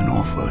make him an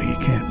offer he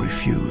can't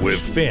refuse. With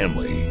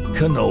family,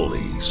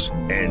 cannolis,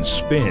 and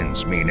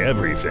spins mean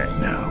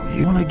everything. Now,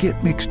 you wanna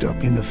get mixed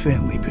up in the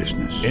family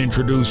business.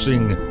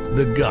 Introducing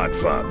The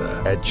Godfather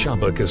at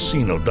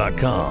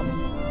ChumbaCasino.com.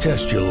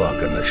 Test your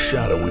luck in the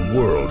shadowy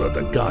world of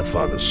The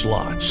Godfather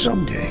slot.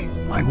 Someday,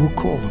 I will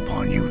call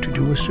upon you to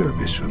do a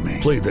service for me.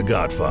 Play The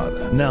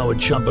Godfather now at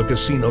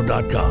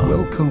ChumbaCasino.com.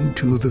 Welcome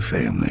to the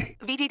family.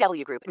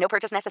 VGW Group. No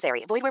purchase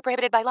necessary. Void where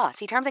prohibited by law.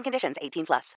 See terms and conditions. 18+.